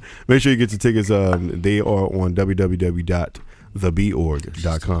 Make sure you get your tickets. They are on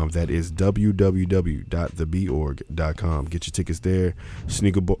thebeorg.com. That is www.thebeorg.com. Get your tickets there.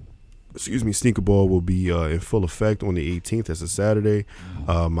 Sneaker Ball will be in full effect on the 18th. That's a Saturday.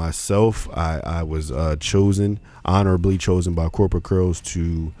 Myself, I was honorably chosen by Coworkers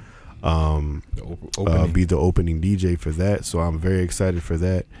to be the opening DJ for that. So I'm very excited for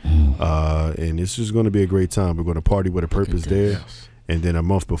that. And it's just going to be a great time. We're going to party with a purpose there. Yes. And then a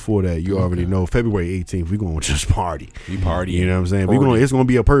month before that, you already know, February 18th, we're going to just party. We party. You know what I'm saying? It's going to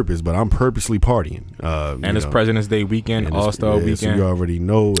be a purpose, but I'm purposely partying. And it's President's Day weekend, All-Star weekend. So you already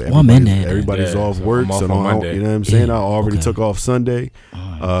know. Everybody's off work. So Monday. You know what I'm saying? I already took off Sunday.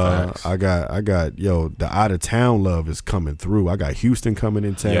 I got the out of town love is coming through. I got Houston coming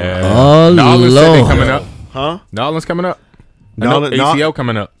in town. Yeah. Oh, Lord. Coming up. Huh? Nolans coming up. ATL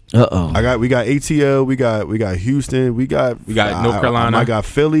coming up. We got ATL, we got Houston, we got North Carolina, I got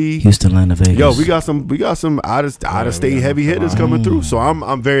Philly, Houston, Atlanta, Vegas. Yo, we got some out of state heavy hitters coming through. So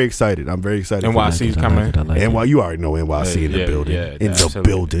I'm very excited. NYC's coming. NYC, you already know NYC in the building. In the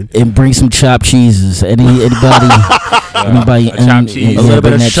building. And bring some chopped cheeses. Anybody? Chopped cheese. A little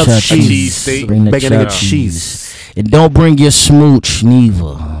bit of chopped cheese steak. Bring the chopped cheese. And don't bring your smooch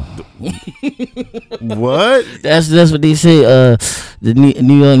neither. What? That's what they say. The New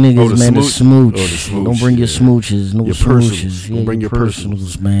York niggas, man, the smooch. Don't bring your smooches. No your smooches. Don't bring your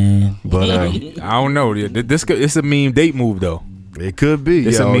personals, man. But I don't know. It's a mean date move though. It could be.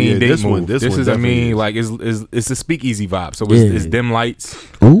 It's a mean date move. This is a mean like it's a speakeasy vibe. So it's dim lights,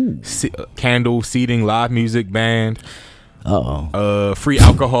 candles, seating, live music, band. Free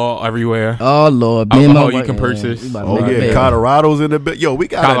alcohol everywhere. Oh Lord, alcohol you can purchase. Colorado's in the building. Yo, we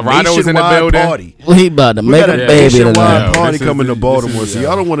got Colorado's a nationwide party. We about to make a baby nationwide party coming to Baltimore. So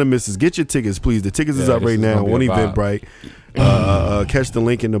y'all don't want to miss this. Get your tickets, please. The tickets is up right now on Eventbrite. Catch the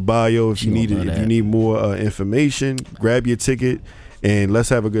link in the bio if you need it. If you need more information, grab your ticket. And let's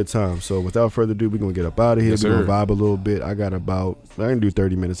have a good time. So without further ado, we're going to get up out of here. We're going to vibe a little bit. I can do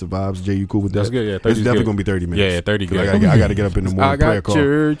 30 minutes of vibes. Jay, you cool with that? That's good, yeah. It's definitely going to be 30 minutes. Yeah, 30 good. I got to get up in the morning. I got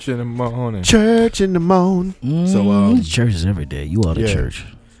church in the morning. Church in the morning. So church is every day. You are the church.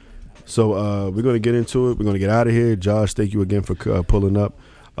 So we're going to get into it. We're going to get out of here. Josh, thank you again for pulling up.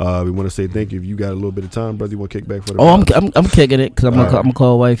 We want to say thank you. If you got a little bit of time, brother, you want to kick back for the I'm kicking it because I'm gonna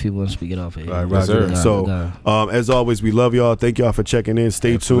call wifey when we get off here. All right, Roger. So as always, we love y'all. Thank y'all for checking in.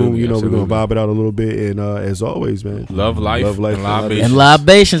 Stay tuned. You know, we're gonna vibe it out a little bit. And as always, man, love life, and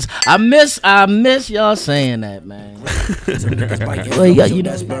libations. I miss y'all saying that, man. Well, you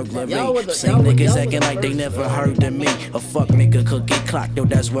know, same niggas acting like they never heard of me. A fuck nigga could get clocked, though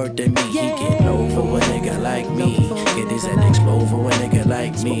that's word to me. He get low for a nigga like me. Get his head explode for a nigga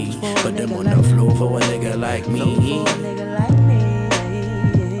like me. Put them on the floor for a nigga like me.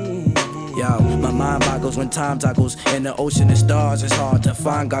 Yo, my mind boggles when time toggles. In the ocean of stars, it's hard to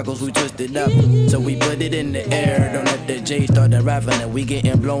find goggles. We twisted up, so we put it in the air. Don't let the J start unraveling. We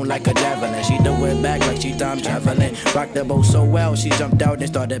getting blown like a javelin. She threw it back like she time traveling. Rocked the boat so well, she jumped out and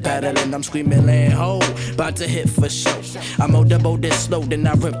started paddling. I'm screaming, land ho, about to hit for show. I'm on the boat this slow, then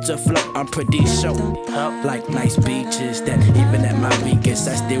I ripped to float. I'm pretty sure, like nice beaches. That even at my weakest,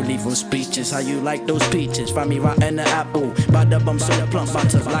 I still leave them speeches. How you like those peaches? Find me right in the apple. By the bum so plump, about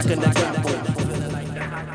to lock in the grapple.